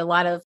think, made a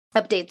lot of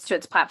updates to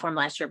its platform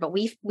last year, but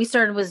we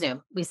started with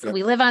Zoom.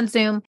 We live on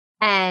Zoom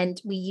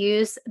and we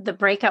use the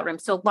breakout room.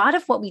 So a lot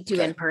of what we do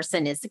in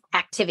person is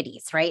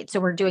activities, right? So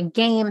we're doing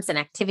games and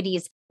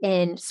activities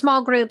in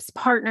small groups,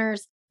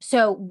 partners.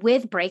 So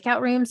with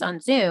breakout rooms on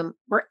Zoom,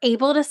 we're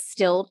able to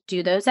still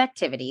do those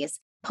activities,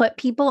 put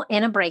people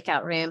in a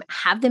breakout room,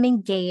 have them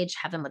engage,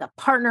 have them with a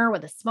partner,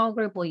 with a small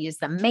group. We'll use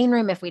the main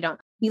room if we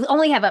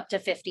only have up to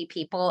 50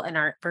 people in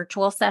our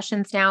virtual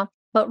sessions now.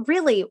 But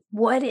really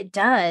what it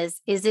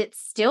does is it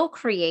still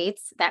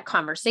creates that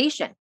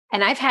conversation.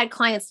 And I've had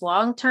clients,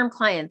 long-term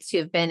clients who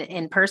have been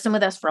in person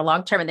with us for a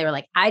long term, and they were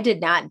like, I did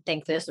not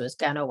think this was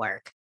going to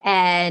work.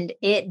 And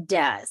it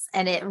does.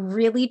 And it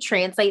really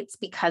translates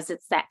because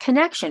it's that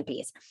connection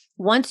piece.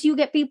 Once you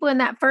get people in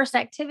that first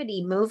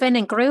activity, moving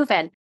and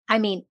grooving, I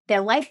mean,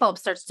 their light bulb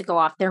starts to go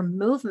off. Their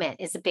movement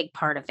is a big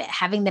part of it.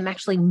 Having them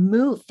actually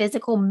move,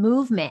 physical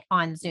movement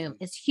on Zoom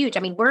is huge. I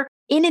mean, we're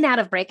in and out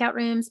of breakout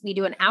rooms. We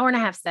do an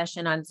 1.5-hour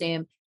session on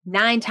Zoom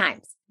 9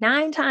 times.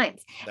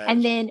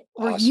 And then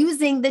we're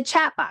using the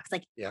chat box.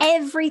 Like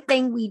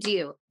everything we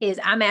do is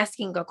I'm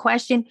asking a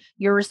question,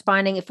 you're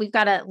responding. If we've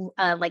got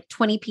like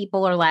 20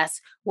 people or less,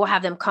 we'll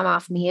have them come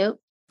off mute.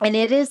 And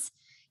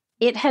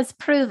it has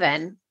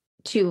proven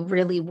to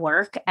really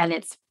work. And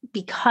it's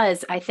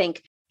because I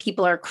think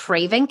people are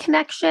craving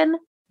connection.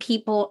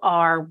 People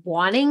are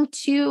wanting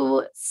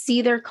to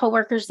see their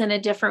coworkers in a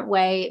different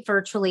way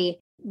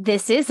virtually.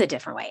 This is a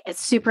different way. It's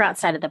super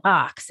outside of the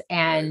box.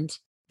 And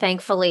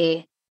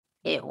thankfully,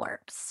 it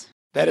works.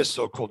 That is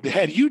so cool.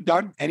 Had you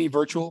done any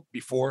virtual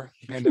before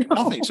the pandemic?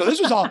 No. Nothing. So this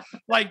was all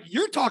like,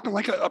 you're talking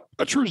like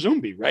a true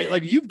Zoombie, right?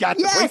 Like you've got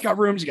the breakout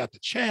rooms, you got the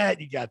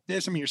chat, you got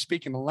this. I mean, you're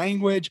speaking the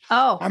language.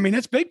 Oh, I mean,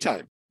 that's big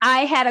time. I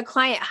had a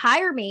client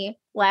hire me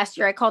last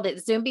year. I called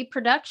it Zoombie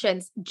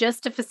Productions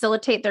just to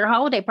facilitate their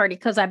holiday party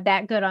because I'm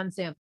that good on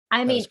Zoom.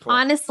 I mean,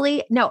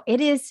 honestly, no,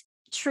 it is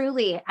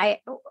truly, I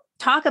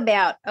talk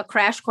about a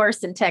crash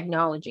course in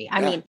technology. I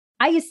mean,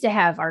 I used to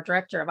have our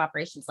director of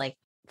operations like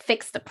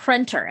fix the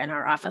printer in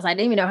our office. I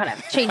didn't even know how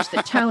to change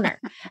the toner.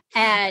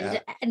 And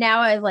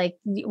now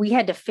we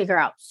had to figure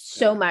out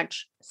so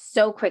much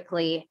so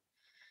quickly.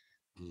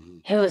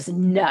 It was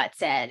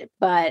nuts, Ed,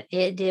 but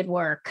it did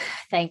work,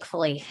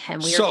 thankfully.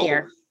 And we're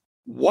here.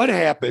 What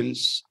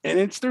happens,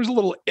 and there's a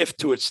little if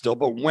to it still,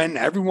 but when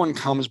everyone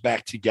comes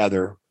back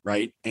together,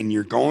 right? And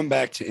you're going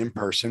back to in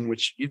person,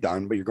 which you've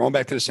done, but you're going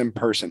back to this in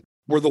person,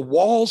 were the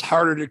walls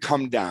harder to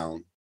come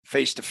down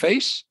face to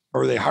face,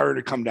 or are they harder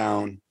to come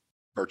down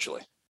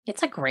virtually?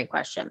 It's a great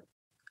question.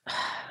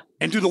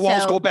 And do the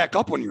walls go back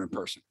up when you're in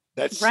person?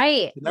 That's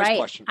right. The next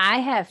question. I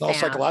have it's all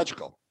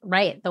psychological.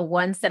 Right. The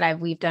ones that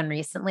we've done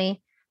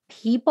recently,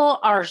 people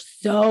are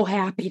so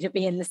happy to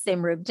be in the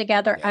same room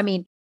together. I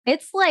mean,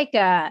 it's like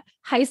a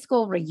high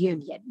school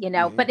reunion,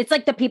 but it's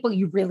like the people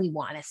you really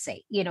want to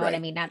see, you know what I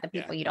mean? Not the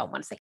people you don't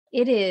want to see.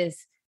 It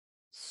is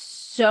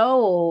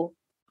so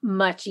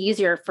much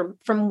easier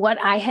from what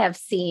I have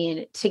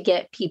seen to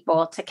get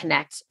people to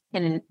connect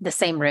in the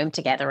same room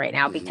together right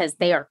now because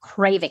they are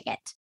craving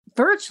it.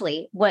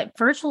 Virtually, what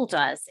virtual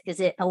does is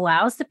it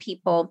allows the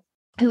people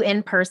who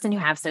in person who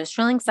have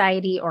social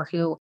anxiety or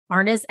who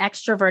aren't as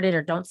extroverted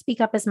or don't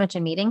speak up as much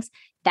in meetings,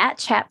 that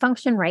chat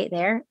function right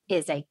there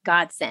is a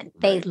godsend.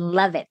 They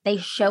love it. They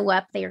show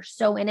up. They are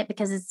so in it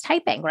because it's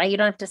typing, right? You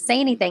don't have to say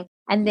anything.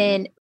 And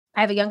then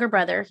I have a younger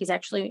brother. He's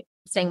actually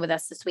staying with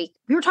us this week.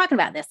 We were talking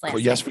about this last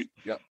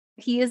night.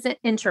 He is an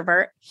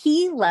introvert.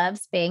 He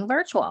loves being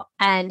virtual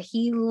and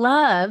he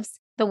loves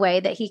the way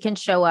that he can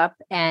show up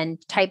and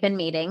type in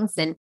meetings.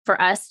 And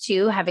for us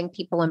too, having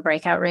people in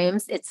breakout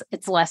rooms,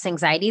 it's less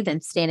anxiety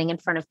than standing in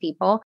front of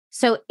people.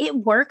 So it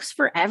works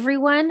for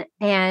everyone.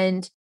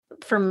 And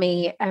for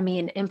me, I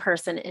mean, in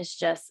person is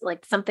just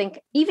like something,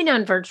 even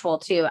on virtual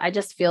too, I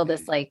just feel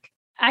this like,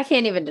 I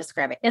can't even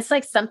describe it. It's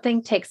like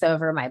something takes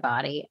over my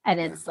body and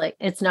it's like,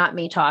 it's not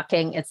me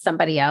talking, it's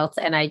somebody else.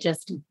 And I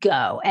just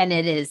go. And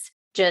it is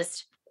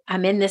just,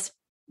 I'm in this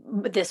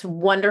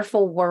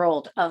wonderful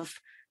world of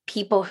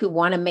people who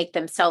want to make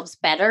themselves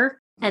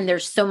better. And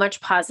there's so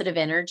much positive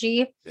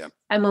energy. Yeah.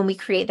 And when we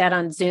create that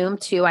on Zoom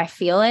too, I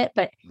feel it,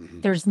 but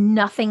there's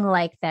nothing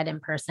like that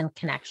in-person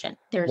connection.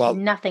 There's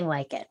nothing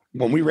like it.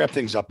 When we wrap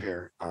things up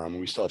here,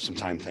 we still have some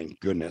time, thank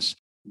goodness.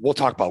 We'll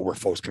talk about where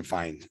folks can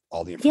find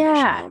all the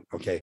information out.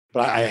 Okay.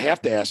 But I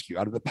have to ask you,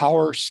 out of the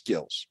power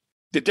skills,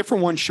 did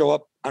different ones show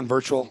up on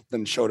virtual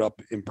than showed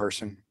up in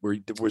person?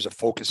 Was a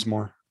focus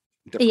more?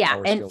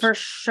 Yeah. And for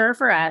sure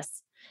for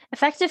us,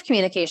 effective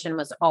communication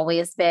was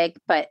always big,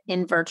 but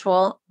in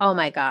virtual, oh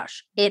my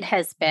gosh, it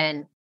has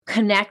been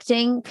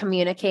connecting,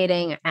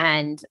 communicating,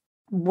 and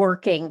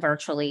working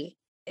virtually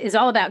is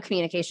all about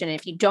communication. And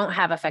if you don't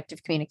have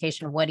effective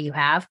communication, what do you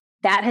have?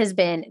 That has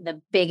been the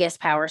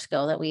biggest power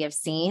skill that we have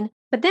seen.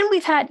 But then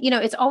we've had,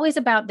 it's always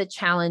about the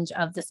challenge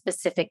of the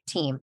specific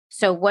team.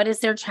 So what is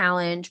their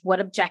challenge? What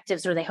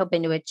objectives are they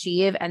hoping to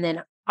achieve? And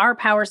then our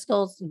power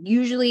skills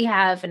usually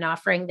have an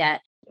offering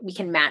that we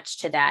can match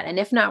to that. And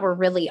if not, we're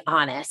really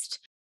honest.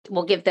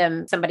 We'll give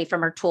them somebody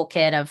from our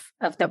toolkit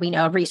of that we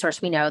know, a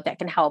resource we know that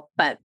can help.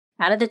 But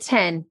out of the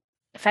 10,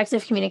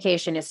 effective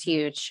communication is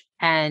huge.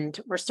 And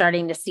we're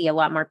starting to see a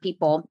lot more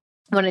people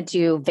want to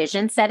do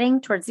vision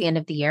setting towards the end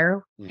of the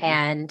year.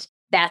 And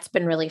that's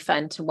been really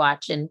fun to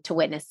watch and to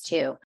witness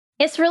too.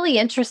 It's really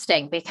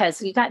interesting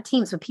because you got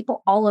teams with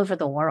people all over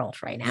the world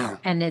right now,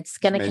 and it's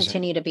going to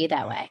continue to be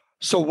that way.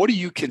 So what do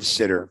you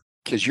consider?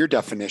 Because your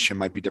definition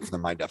might be different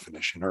than my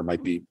definition, or it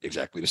might be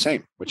exactly the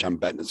same, which I'm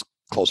betting is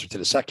closer to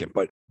the second.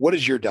 But what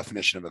is your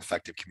definition of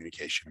effective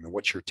communication? I mean,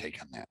 what's your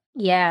take on that?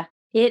 Yeah,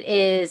 it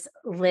is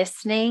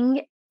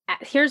listening.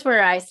 Here's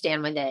where I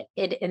stand with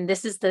it. And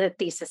this is the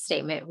thesis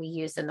statement we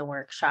use in the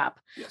workshop.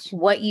 Yes.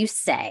 What you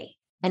say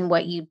and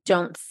what you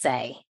don't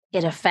say,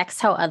 it affects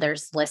how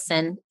others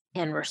listen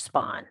and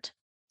respond.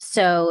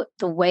 So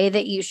the way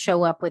that you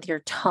show up with your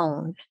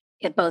tone,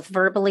 both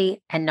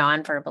verbally and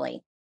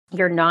non-verbally,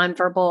 your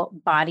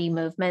nonverbal body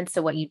movements.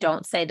 So what you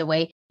don't say, the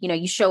way,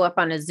 you show up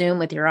on a Zoom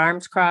with your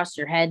arms crossed,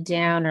 your head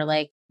down, or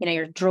like,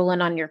 you're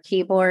drooling on your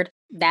keyboard.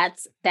 That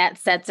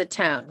sets a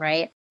tone,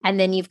 right? And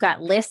then you've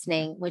got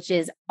listening, which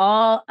is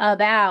all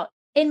about,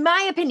 in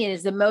my opinion,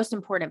 is the most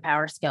important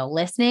power skill.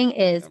 Listening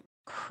is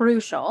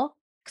crucial,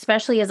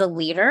 especially as a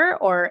leader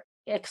or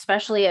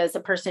especially as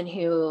a person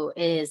who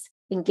is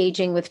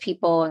engaging with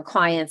people and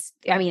clients.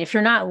 I mean, if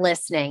you're not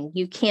listening,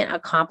 you can't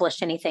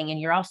accomplish anything. And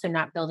you're also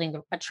not building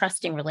a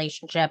trusting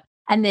relationship.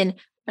 And then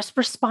just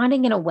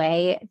responding in a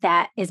way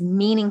that is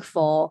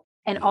meaningful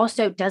and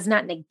also does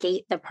not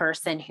negate the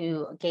person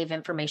who gave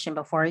information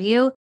before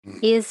you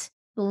is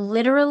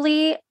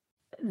literally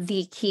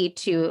the key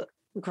to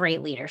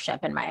great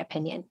leadership, in my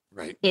opinion.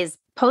 Right. Is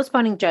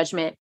postponing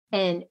judgment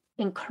and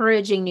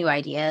encouraging new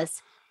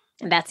ideas.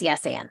 And that's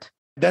yes and.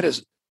 That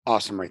is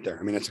awesome right there.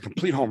 I mean, it's a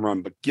complete home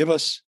run, but give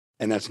us,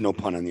 and that's no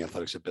pun on the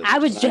athletics of business. I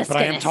was just going to say.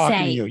 But I am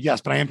talking to you.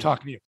 Yes, but I am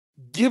talking to you.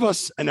 Give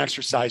us an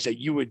exercise that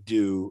you would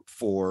do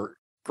for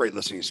great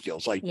listening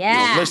skills, like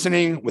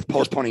listening with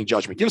postponing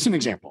judgment. Give us an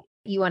example.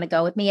 You want to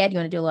go with me, Ed? You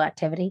want to do a little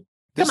activity?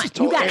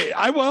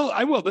 I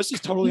will. This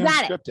is totally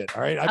unscripted.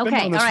 All right. I've been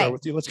doing this show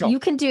with you. Let's go. You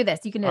can do this.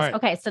 You can do this. Right.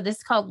 Okay. So this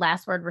is called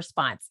last word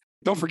response.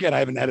 Don't forget, I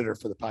have an editor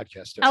for the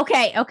podcast too.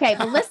 Okay.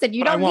 But listen,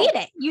 you don't need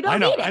it. You don't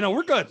need it. I know.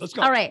 We're good. Let's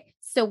go. All right.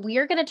 So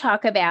we're going to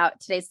talk about,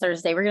 today's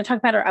Thursday, we're going to talk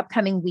about our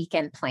upcoming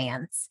weekend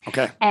plans.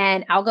 Okay.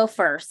 And I'll go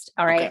first.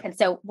 All right. Okay. And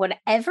so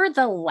whatever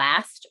the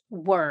last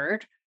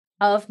word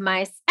of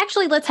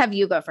actually, let's have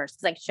you go first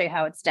because I can show you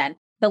how it's done.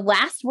 The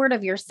last word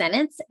of your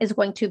sentence is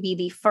going to be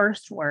the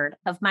first word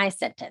of my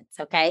sentence.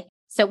 Okay.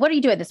 So what are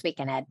you doing this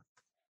weekend, Ed?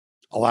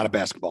 A lot of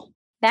basketball.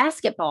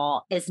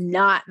 Basketball is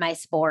not my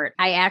sport.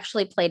 I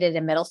actually played it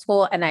in middle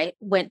school and I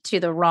went to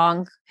the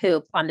wrong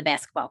hoop on the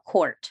basketball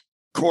court.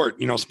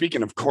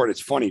 Speaking of court,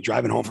 it's funny,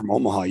 driving home from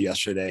Omaha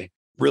yesterday,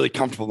 really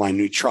comfortable in my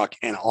new truck.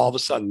 And all of a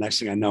sudden, next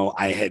thing I know,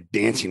 I had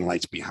dancing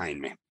lights behind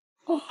me.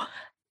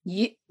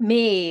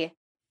 Me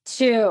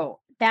too.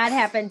 That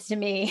happened to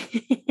me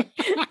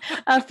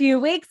a few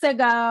weeks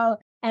ago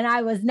and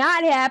I was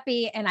not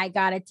happy and I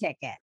got a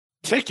ticket.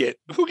 Ticket?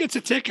 Who gets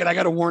a ticket? I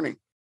got a warning.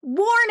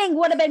 Warning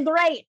would have been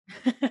great.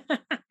 There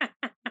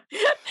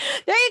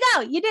you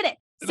go. You did it.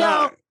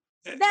 So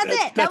that's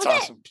it. That's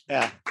awesome.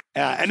 It.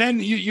 Yeah. And then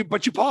you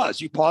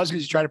pause. You pause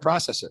because you try to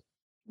process it.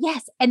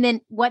 Yes. And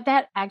then what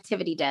that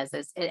activity does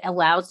is it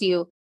allows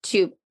you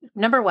to,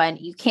 number one,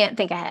 you can't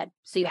think ahead.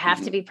 So you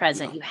have to be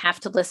present. You have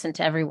to listen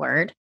to every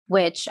word,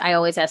 which I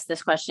always ask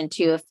this question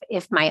too.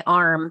 If my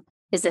arm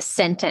is a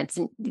sentence,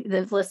 and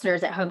the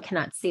listeners at home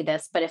cannot see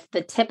this, but if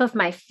the tip of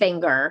my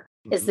finger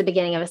is the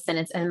beginning of a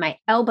sentence and my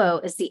elbow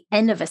is the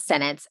end of a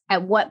sentence,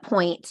 at what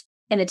point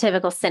in a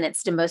typical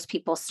sentence do most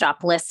people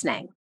stop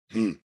listening?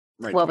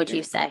 Right. What would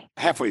you say?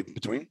 Halfway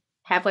between.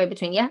 Halfway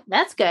between. Yeah,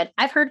 that's good.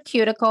 I've heard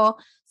cuticle.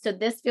 So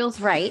this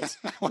feels right.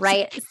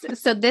 Right.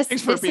 So this,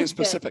 thanks for this being is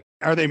specific.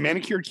 Good. Are they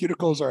manicured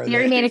cuticles or are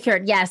very they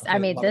manicured? Yes. Okay, I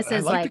mean, this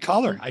is I like the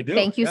color. I do.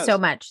 Thank you so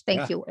much.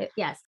 Thank you.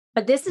 Yes.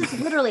 But this is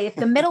literally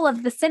the middle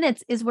of the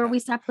sentence is where we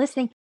stop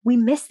listening. We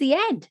miss the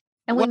end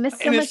and we miss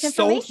so much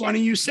information. It's so funny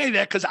you say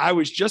that because I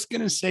was just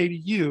going to say to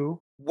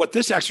you, what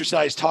this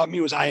exercise taught me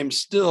was I am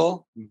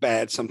still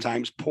bad,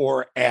 sometimes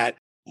poor at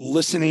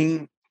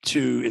listening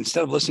to,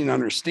 instead of listening to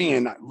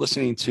understand,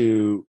 listening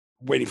to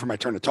waiting for my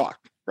turn to talk.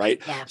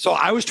 Right. Yeah. So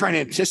I was trying to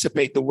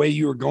anticipate the way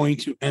you were going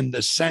to end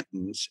the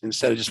sentence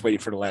instead of just waiting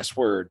for the last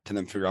word to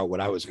then figure out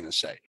what I was going to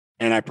say.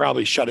 And I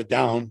probably shut it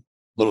down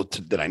little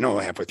did I know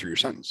halfway through your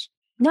sentence.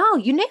 No,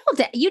 you nailed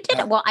it. You did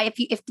it. Well,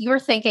 if you were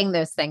thinking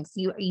those things,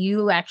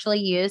 you actually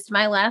used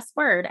my last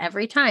word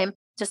every time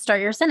to start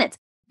your sentence.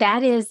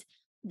 That is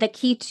the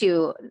key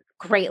to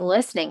great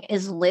listening,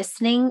 is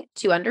listening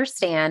to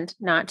understand,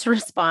 not to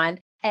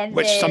respond. And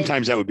which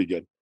sometimes that would be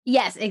good.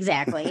 Yes,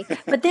 exactly.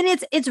 But then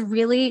it's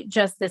really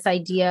just this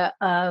idea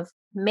of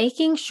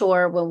making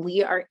sure when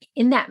we are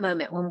in that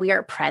moment, when we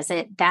are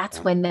present,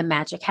 that's when the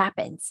magic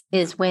happens,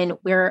 is when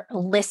we're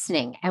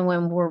listening and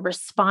when we're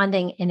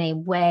responding in a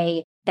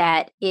way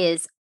that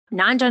is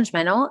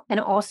non-judgmental and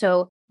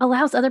also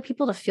allows other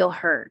people to feel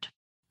heard.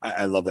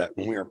 I love that.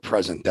 When we are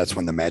present, that's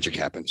when the magic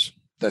happens.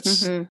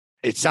 That's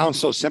It sounds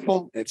so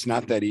simple. It's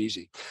not that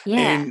easy. Yeah.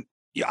 And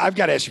I've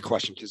got to ask you a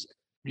question because,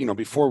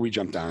 before we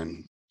jumped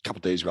on, a couple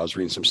of days ago, I was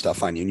reading some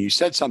stuff on you, and you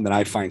said something that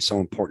I find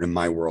so important in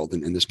my world.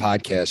 And this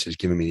podcast has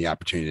given me the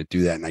opportunity to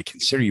do that. And I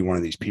consider you one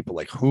of these people,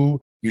 like who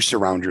you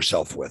surround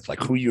yourself with,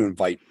 like who you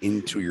invite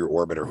into your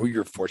orbit or who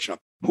you're fortunate.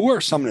 Who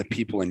are some of the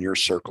people in your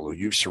circle who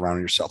you've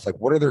surrounded yourself? Like,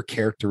 what are their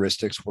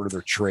characteristics? What are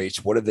their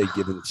traits? What have they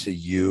given to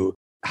you?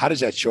 How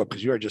does that show up?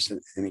 Because you are just an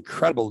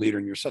incredible leader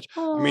and you're such,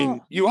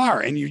 you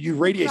are, and you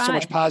radiate so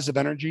much positive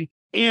energy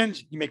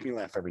and you make me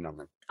laugh every now and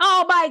then.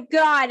 Oh my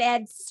God,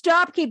 Ed,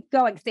 keep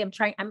going. See, I'm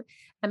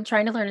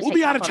trying to learn. We'll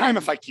be out of time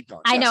if I keep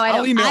going. I know.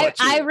 I'll email it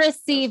to you. I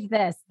received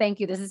this. Thank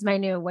you. This is my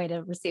new way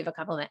to receive a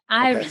compliment.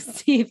 I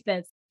received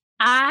this.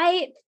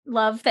 I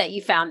love that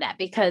you found that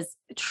because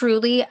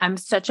truly I'm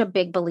such a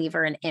big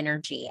believer in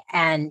energy,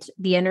 and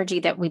the energy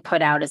that we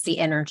put out is the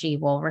energy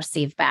we'll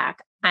receive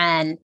back.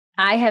 And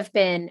I have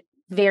been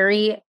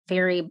very,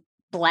 very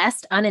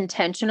blessed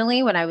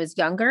unintentionally when I was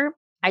younger.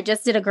 I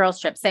just did a girls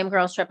trip, same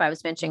girls trip I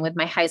was mentioning with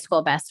my high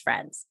school best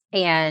friends.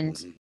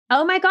 And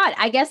oh my God,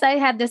 I guess I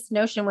had this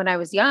notion when I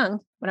was young,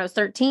 when I was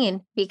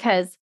 13,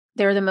 because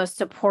they're the most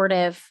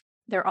supportive.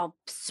 They're all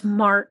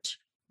smart,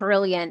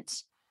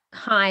 brilliant,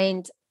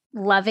 kind,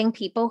 loving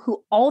people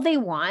who all they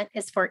want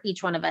is for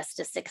each one of us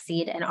to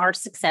succeed. And our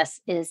success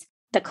is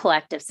the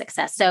collective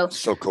success. So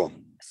cool.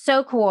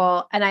 So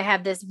cool. And I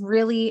have this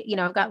really,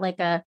 I've got like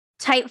a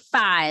type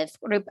 5.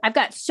 I've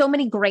got so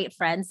many great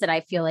friends that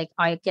I feel like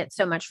I get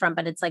so much from,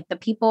 but it's like the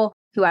people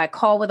who I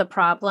call with a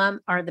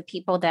problem are the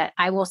people that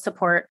I will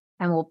support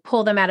and will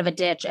pull them out of a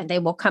ditch and they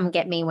will come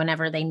get me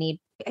whenever they need.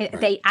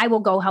 I will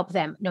go help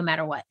them no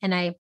matter what. And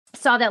I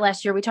saw that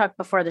last year. We talked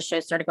before the show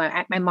started going.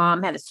 My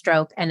mom had a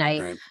stroke and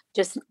I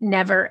just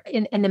never,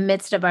 in the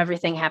midst of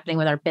everything happening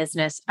with our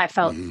business, I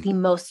felt the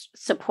most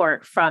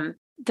support from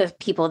the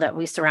people that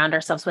we surround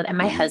ourselves with. And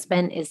my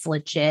husband is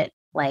legit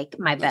like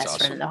my best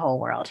friend in the whole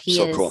world.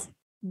 He is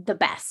the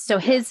best. So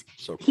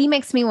he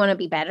makes me want to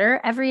be better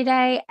every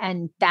day.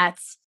 And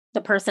that's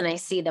the person I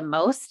see the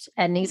most.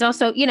 And he's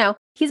also,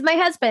 he's my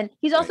husband.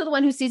 He's also the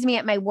one who sees me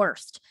at my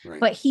worst,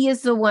 but he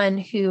is the one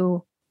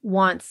who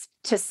wants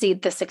to see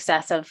the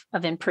success of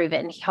Improve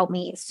It. And he helped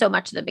me so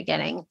much at the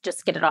beginning,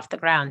 just get it off the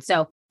ground.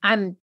 So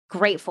I'm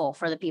grateful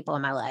for the people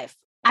in my life.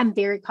 I'm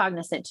very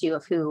cognizant too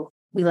of who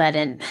we let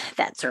in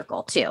that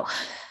circle too.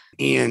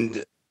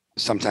 And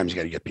sometimes you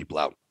got to get people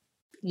out.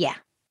 Yeah.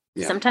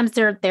 Sometimes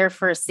they're there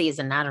for a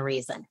season, not a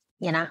reason,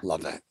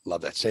 Love that.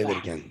 Say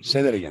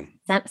that again.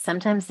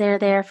 Sometimes they're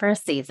there for a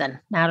season,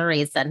 not a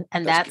reason.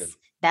 And that's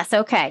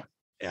okay.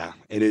 Yeah,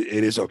 it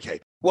is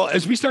okay. Well,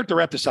 as we start to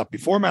wrap this up,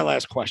 before my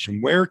last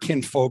question, where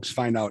can folks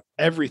find out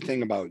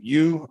everything about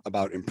you,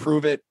 about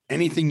Improve It,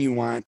 anything you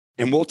want?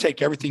 And we'll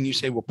take everything you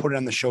say. We'll put it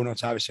on the show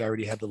notes. Obviously, I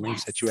already have the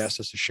links that you asked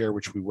us to share,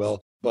 which we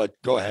will. But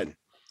go ahead.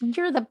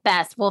 You're the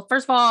best. Well,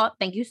 first of all,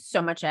 thank you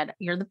so much, Ed.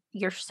 You're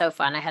so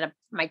fun. I had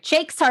my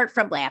cheeks hurt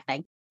from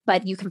laughing.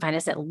 But you can find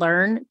us at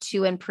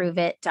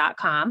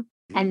learntoimproveit.com.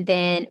 And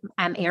then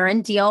I'm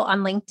Erin Diehl on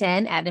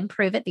LinkedIn at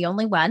Improve It, the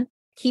only one.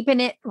 Keeping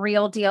It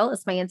Real Deal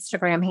is my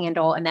Instagram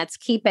handle. And that's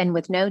keeping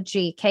with no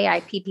G,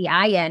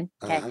 Kippin.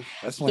 Okay.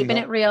 Keeping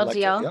It Real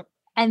Deal. Yep.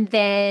 And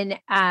then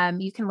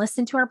you can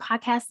listen to our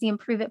podcast, the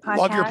Improve It podcast.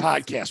 Love your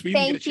podcast. We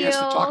didn't get a chance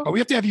to talk about. We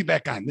have to have you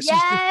back on. This is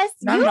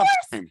not enough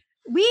time.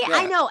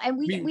 I know. And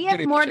we have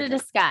more to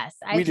discuss.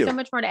 I have so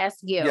much more to ask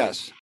you.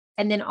 Yes.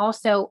 And then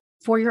also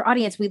for your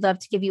audience, we'd love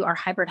to give you our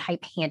hybrid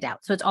hype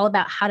handout. So it's all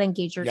about how to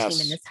engage your team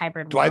in this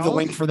hybrid world. Do I have the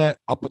link for that?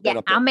 I'll put that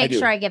up there. I'll make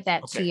sure I give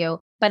that to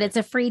you. But it's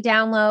a free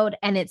download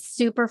and it's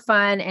super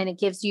fun. And it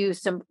gives you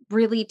some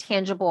really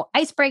tangible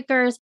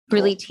icebreakers,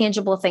 really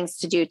tangible things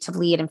to do to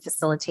lead and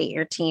facilitate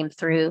your team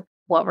through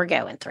what we're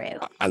going through.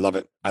 I love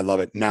it.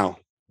 Now,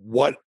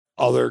 what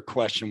other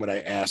question would I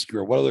ask you,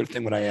 or what other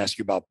thing would I ask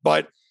you about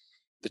but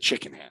the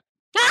chicken hat?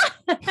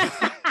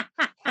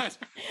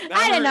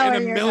 I don't know. In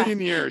a million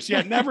years.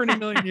 Yeah, never in a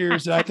million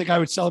years. I think I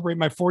would celebrate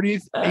my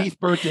 48th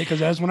birthday, because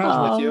that's when I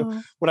was with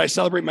you. Would I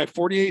celebrate my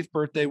 48th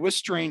birthday with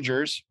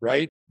strangers,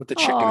 right? With the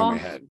chicken in my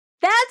head.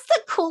 That's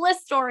the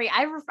coolest story.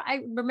 I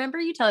remember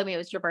you telling me it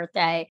was your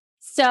birthday.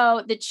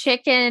 So the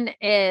chicken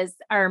is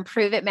our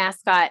Improve It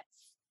mascot.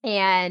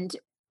 And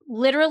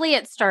literally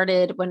it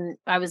started when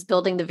I was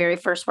building the very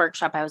first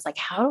workshop. I was like,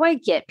 how do I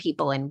get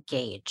people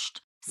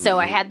engaged? So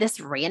I had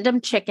this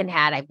random chicken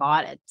hat I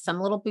bought at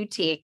some little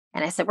boutique.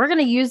 And I said, we're going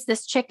to use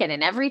this chicken.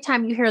 And every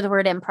time you hear the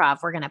word improv,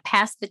 we're going to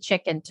pass the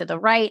chicken to the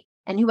right.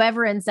 And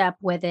whoever ends up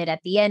with it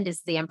at the end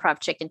is the improv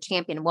chicken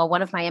champion. Well,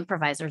 one of my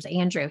improvisers,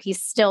 Andrew,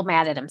 he's still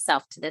mad at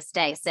himself to this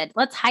day, said,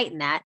 let's heighten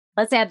that.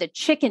 Let's add the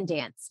chicken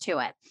dance to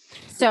it.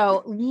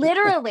 So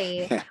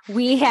literally,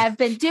 we have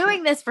been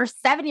doing this for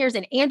 7 years.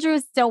 And Andrew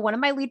is still one of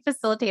my lead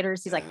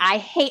facilitators. He's like, I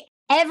hate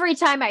every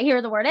time I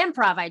hear the word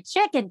improv, I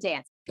chicken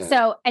dance.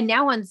 So, and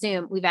now on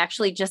Zoom, we've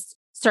actually just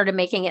started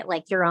making it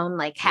like your own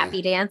like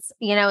happy dance.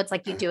 You know, it's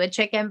like you do a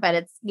chicken,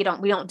 but we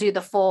don't do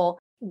the full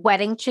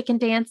wedding chicken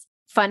dance.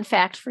 Fun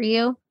fact for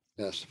you.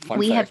 Yes.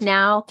 We have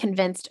now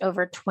convinced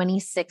over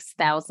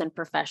 26,000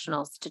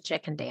 professionals to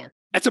chicken dance.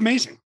 That's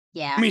amazing.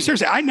 Yeah. I mean,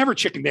 seriously, I never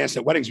chicken danced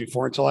at weddings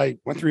before until I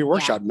went through your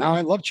workshop. Now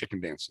I love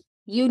chicken dancing.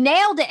 You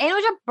nailed it. And it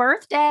was your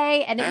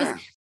birthday. And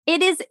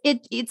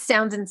it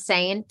sounds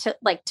insane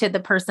to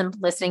the person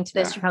listening to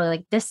this. You're probably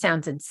like, this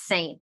sounds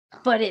insane.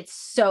 But it's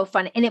so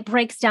fun. And it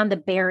breaks down the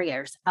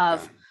barriers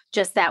of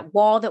just that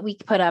wall that we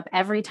put up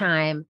every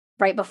time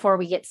right before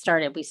we get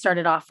started. We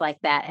started off like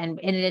that. And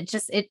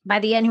it by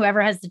the end,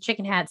 whoever has the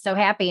chicken hat is so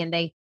happy, and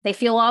they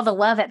feel all the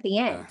love at the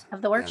end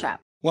of the workshop.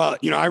 Well,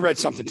 I read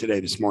something today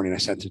this morning. I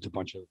sent it to a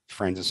bunch of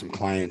friends and some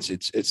clients.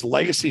 It's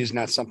legacy is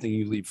not something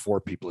you leave for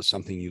people. It's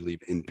something you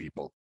leave in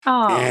people.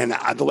 Oh. And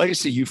the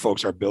legacy you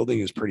folks are building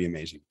is pretty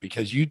amazing,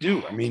 because you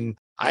do. I mean,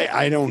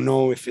 I don't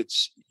know if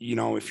it's,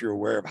 if you're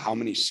aware of how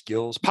many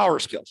power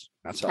skills,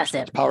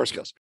 power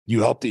skills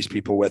you help these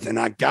people with. And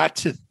I got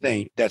to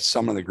think that's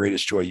some of the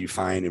greatest joy you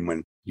find. And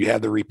when you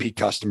have the repeat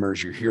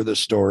customers, you hear the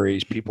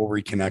stories, people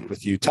reconnect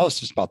with you. Tell us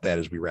just about that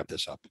as we wrap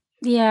this up.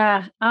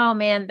 Yeah. Oh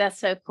man, that's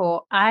so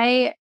cool.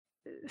 I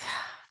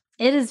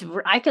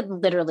could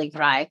literally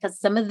cry, because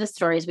some of the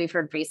stories we've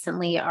heard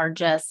recently are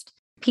just,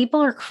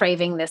 people are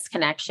craving this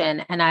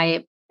connection. And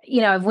I've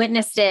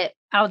witnessed it.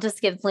 I'll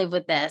just live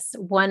with this.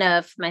 One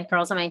of my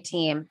girls on my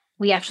team,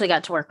 we actually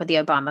got to work with the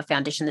Obama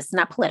Foundation. This is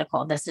not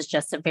political. This is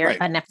just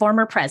a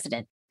former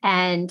president.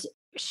 And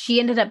she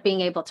ended up being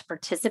able to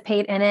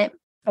participate in it.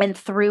 And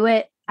through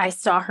it, I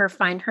saw her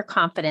find her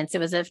confidence. It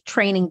was a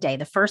training day,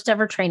 the first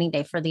ever training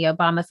day for the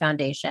Obama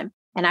Foundation.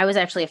 And I was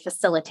actually a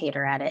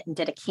facilitator at it and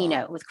did a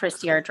keynote with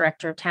Christy, our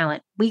director of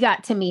talent. We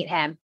got to meet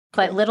him.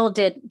 But little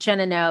did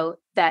Jenna know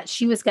that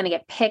she was going to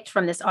get picked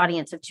from this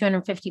audience of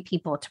 250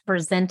 people to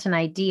present an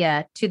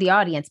idea to the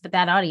audience. But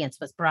that audience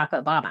was Barack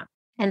Obama.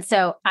 And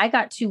so I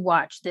got to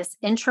watch this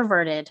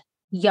introverted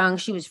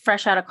she was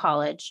fresh out of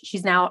college.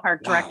 She's now our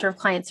director of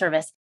client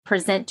service,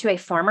 present to a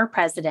former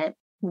president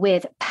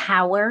with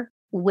power,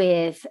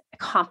 with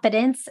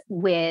confidence,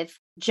 with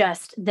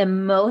just the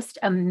most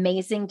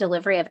amazing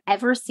delivery I've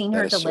ever seen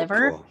her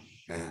deliver. So cool.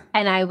 Yeah.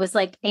 And I was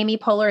like Amy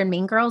Poehler in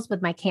Mean Girls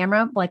with my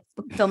camera, like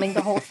filming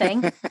the whole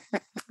thing.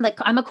 Like,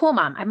 I'm a cool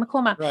mom.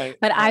 Right.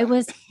 But I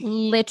was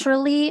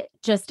literally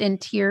just in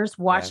tears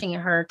watching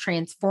her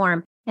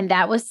transform. And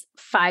that was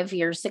 5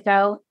 years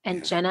ago.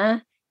 And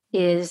Jenna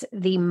is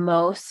the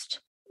most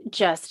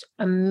just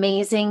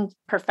amazing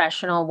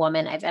professional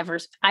woman I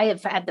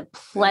have had the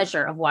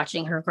pleasure of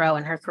watching her grow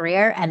in her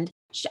career. And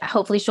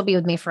hopefully she'll be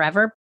with me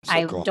forever.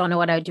 So cool. Don't know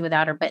what I would do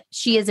without her, but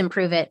she is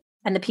Improve It.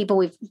 And the people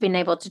we've been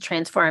able to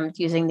transform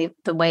using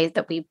the way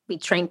that we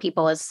train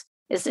people it's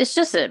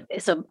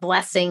a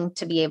blessing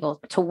to be able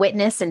to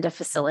witness and to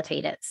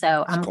facilitate it.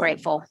 So I'm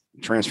grateful.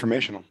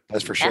 Transformational.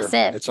 That's for sure. That's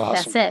it. It's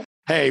awesome. That's it.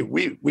 Hey,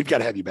 we've got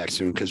to have you back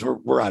soon, because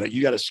we're on it.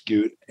 You got to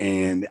scoot,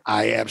 and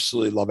I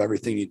absolutely love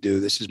everything you do.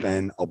 This has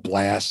been a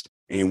blast,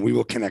 and we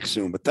will connect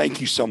soon. But thank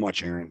you so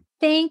much, Erin.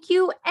 Thank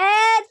you,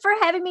 Ed, for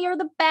having me. You're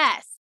the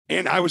best.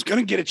 And I was going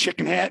to get a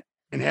chicken hat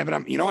and have it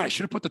on. I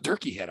should have put the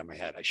turkey hat on my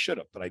head. I should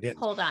have, but I didn't.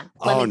 Hold on.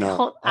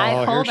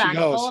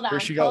 Here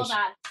she goes.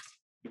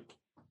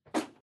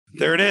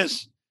 There it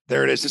is.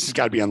 This has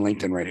got to be on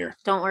LinkedIn right here.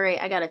 Don't worry.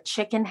 I got a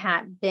chicken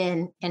hat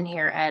bin in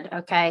here, Ed.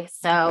 Okay.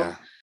 So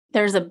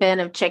there's a bin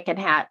of chicken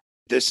hat.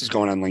 This is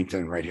going on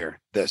LinkedIn right here.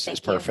 This is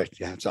perfect.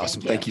 Yeah, it's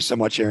awesome. Thank you so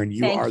much, Erin.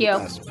 You are the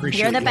best. Appreciate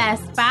it. You're the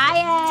best.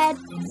 Bye, Ed.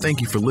 Thank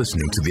you for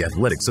listening to The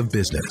Athletics of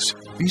Business.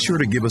 Be sure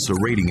to give us a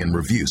rating and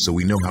review so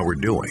we know how we're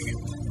doing.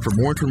 For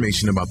more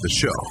information about the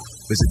show,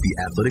 visit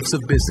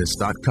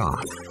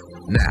theathleticsofbusiness.com.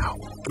 Now,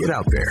 get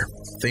out there,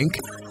 think,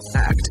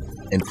 act,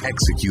 and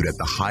execute at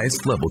the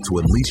highest level to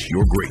unleash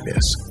your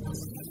greatness.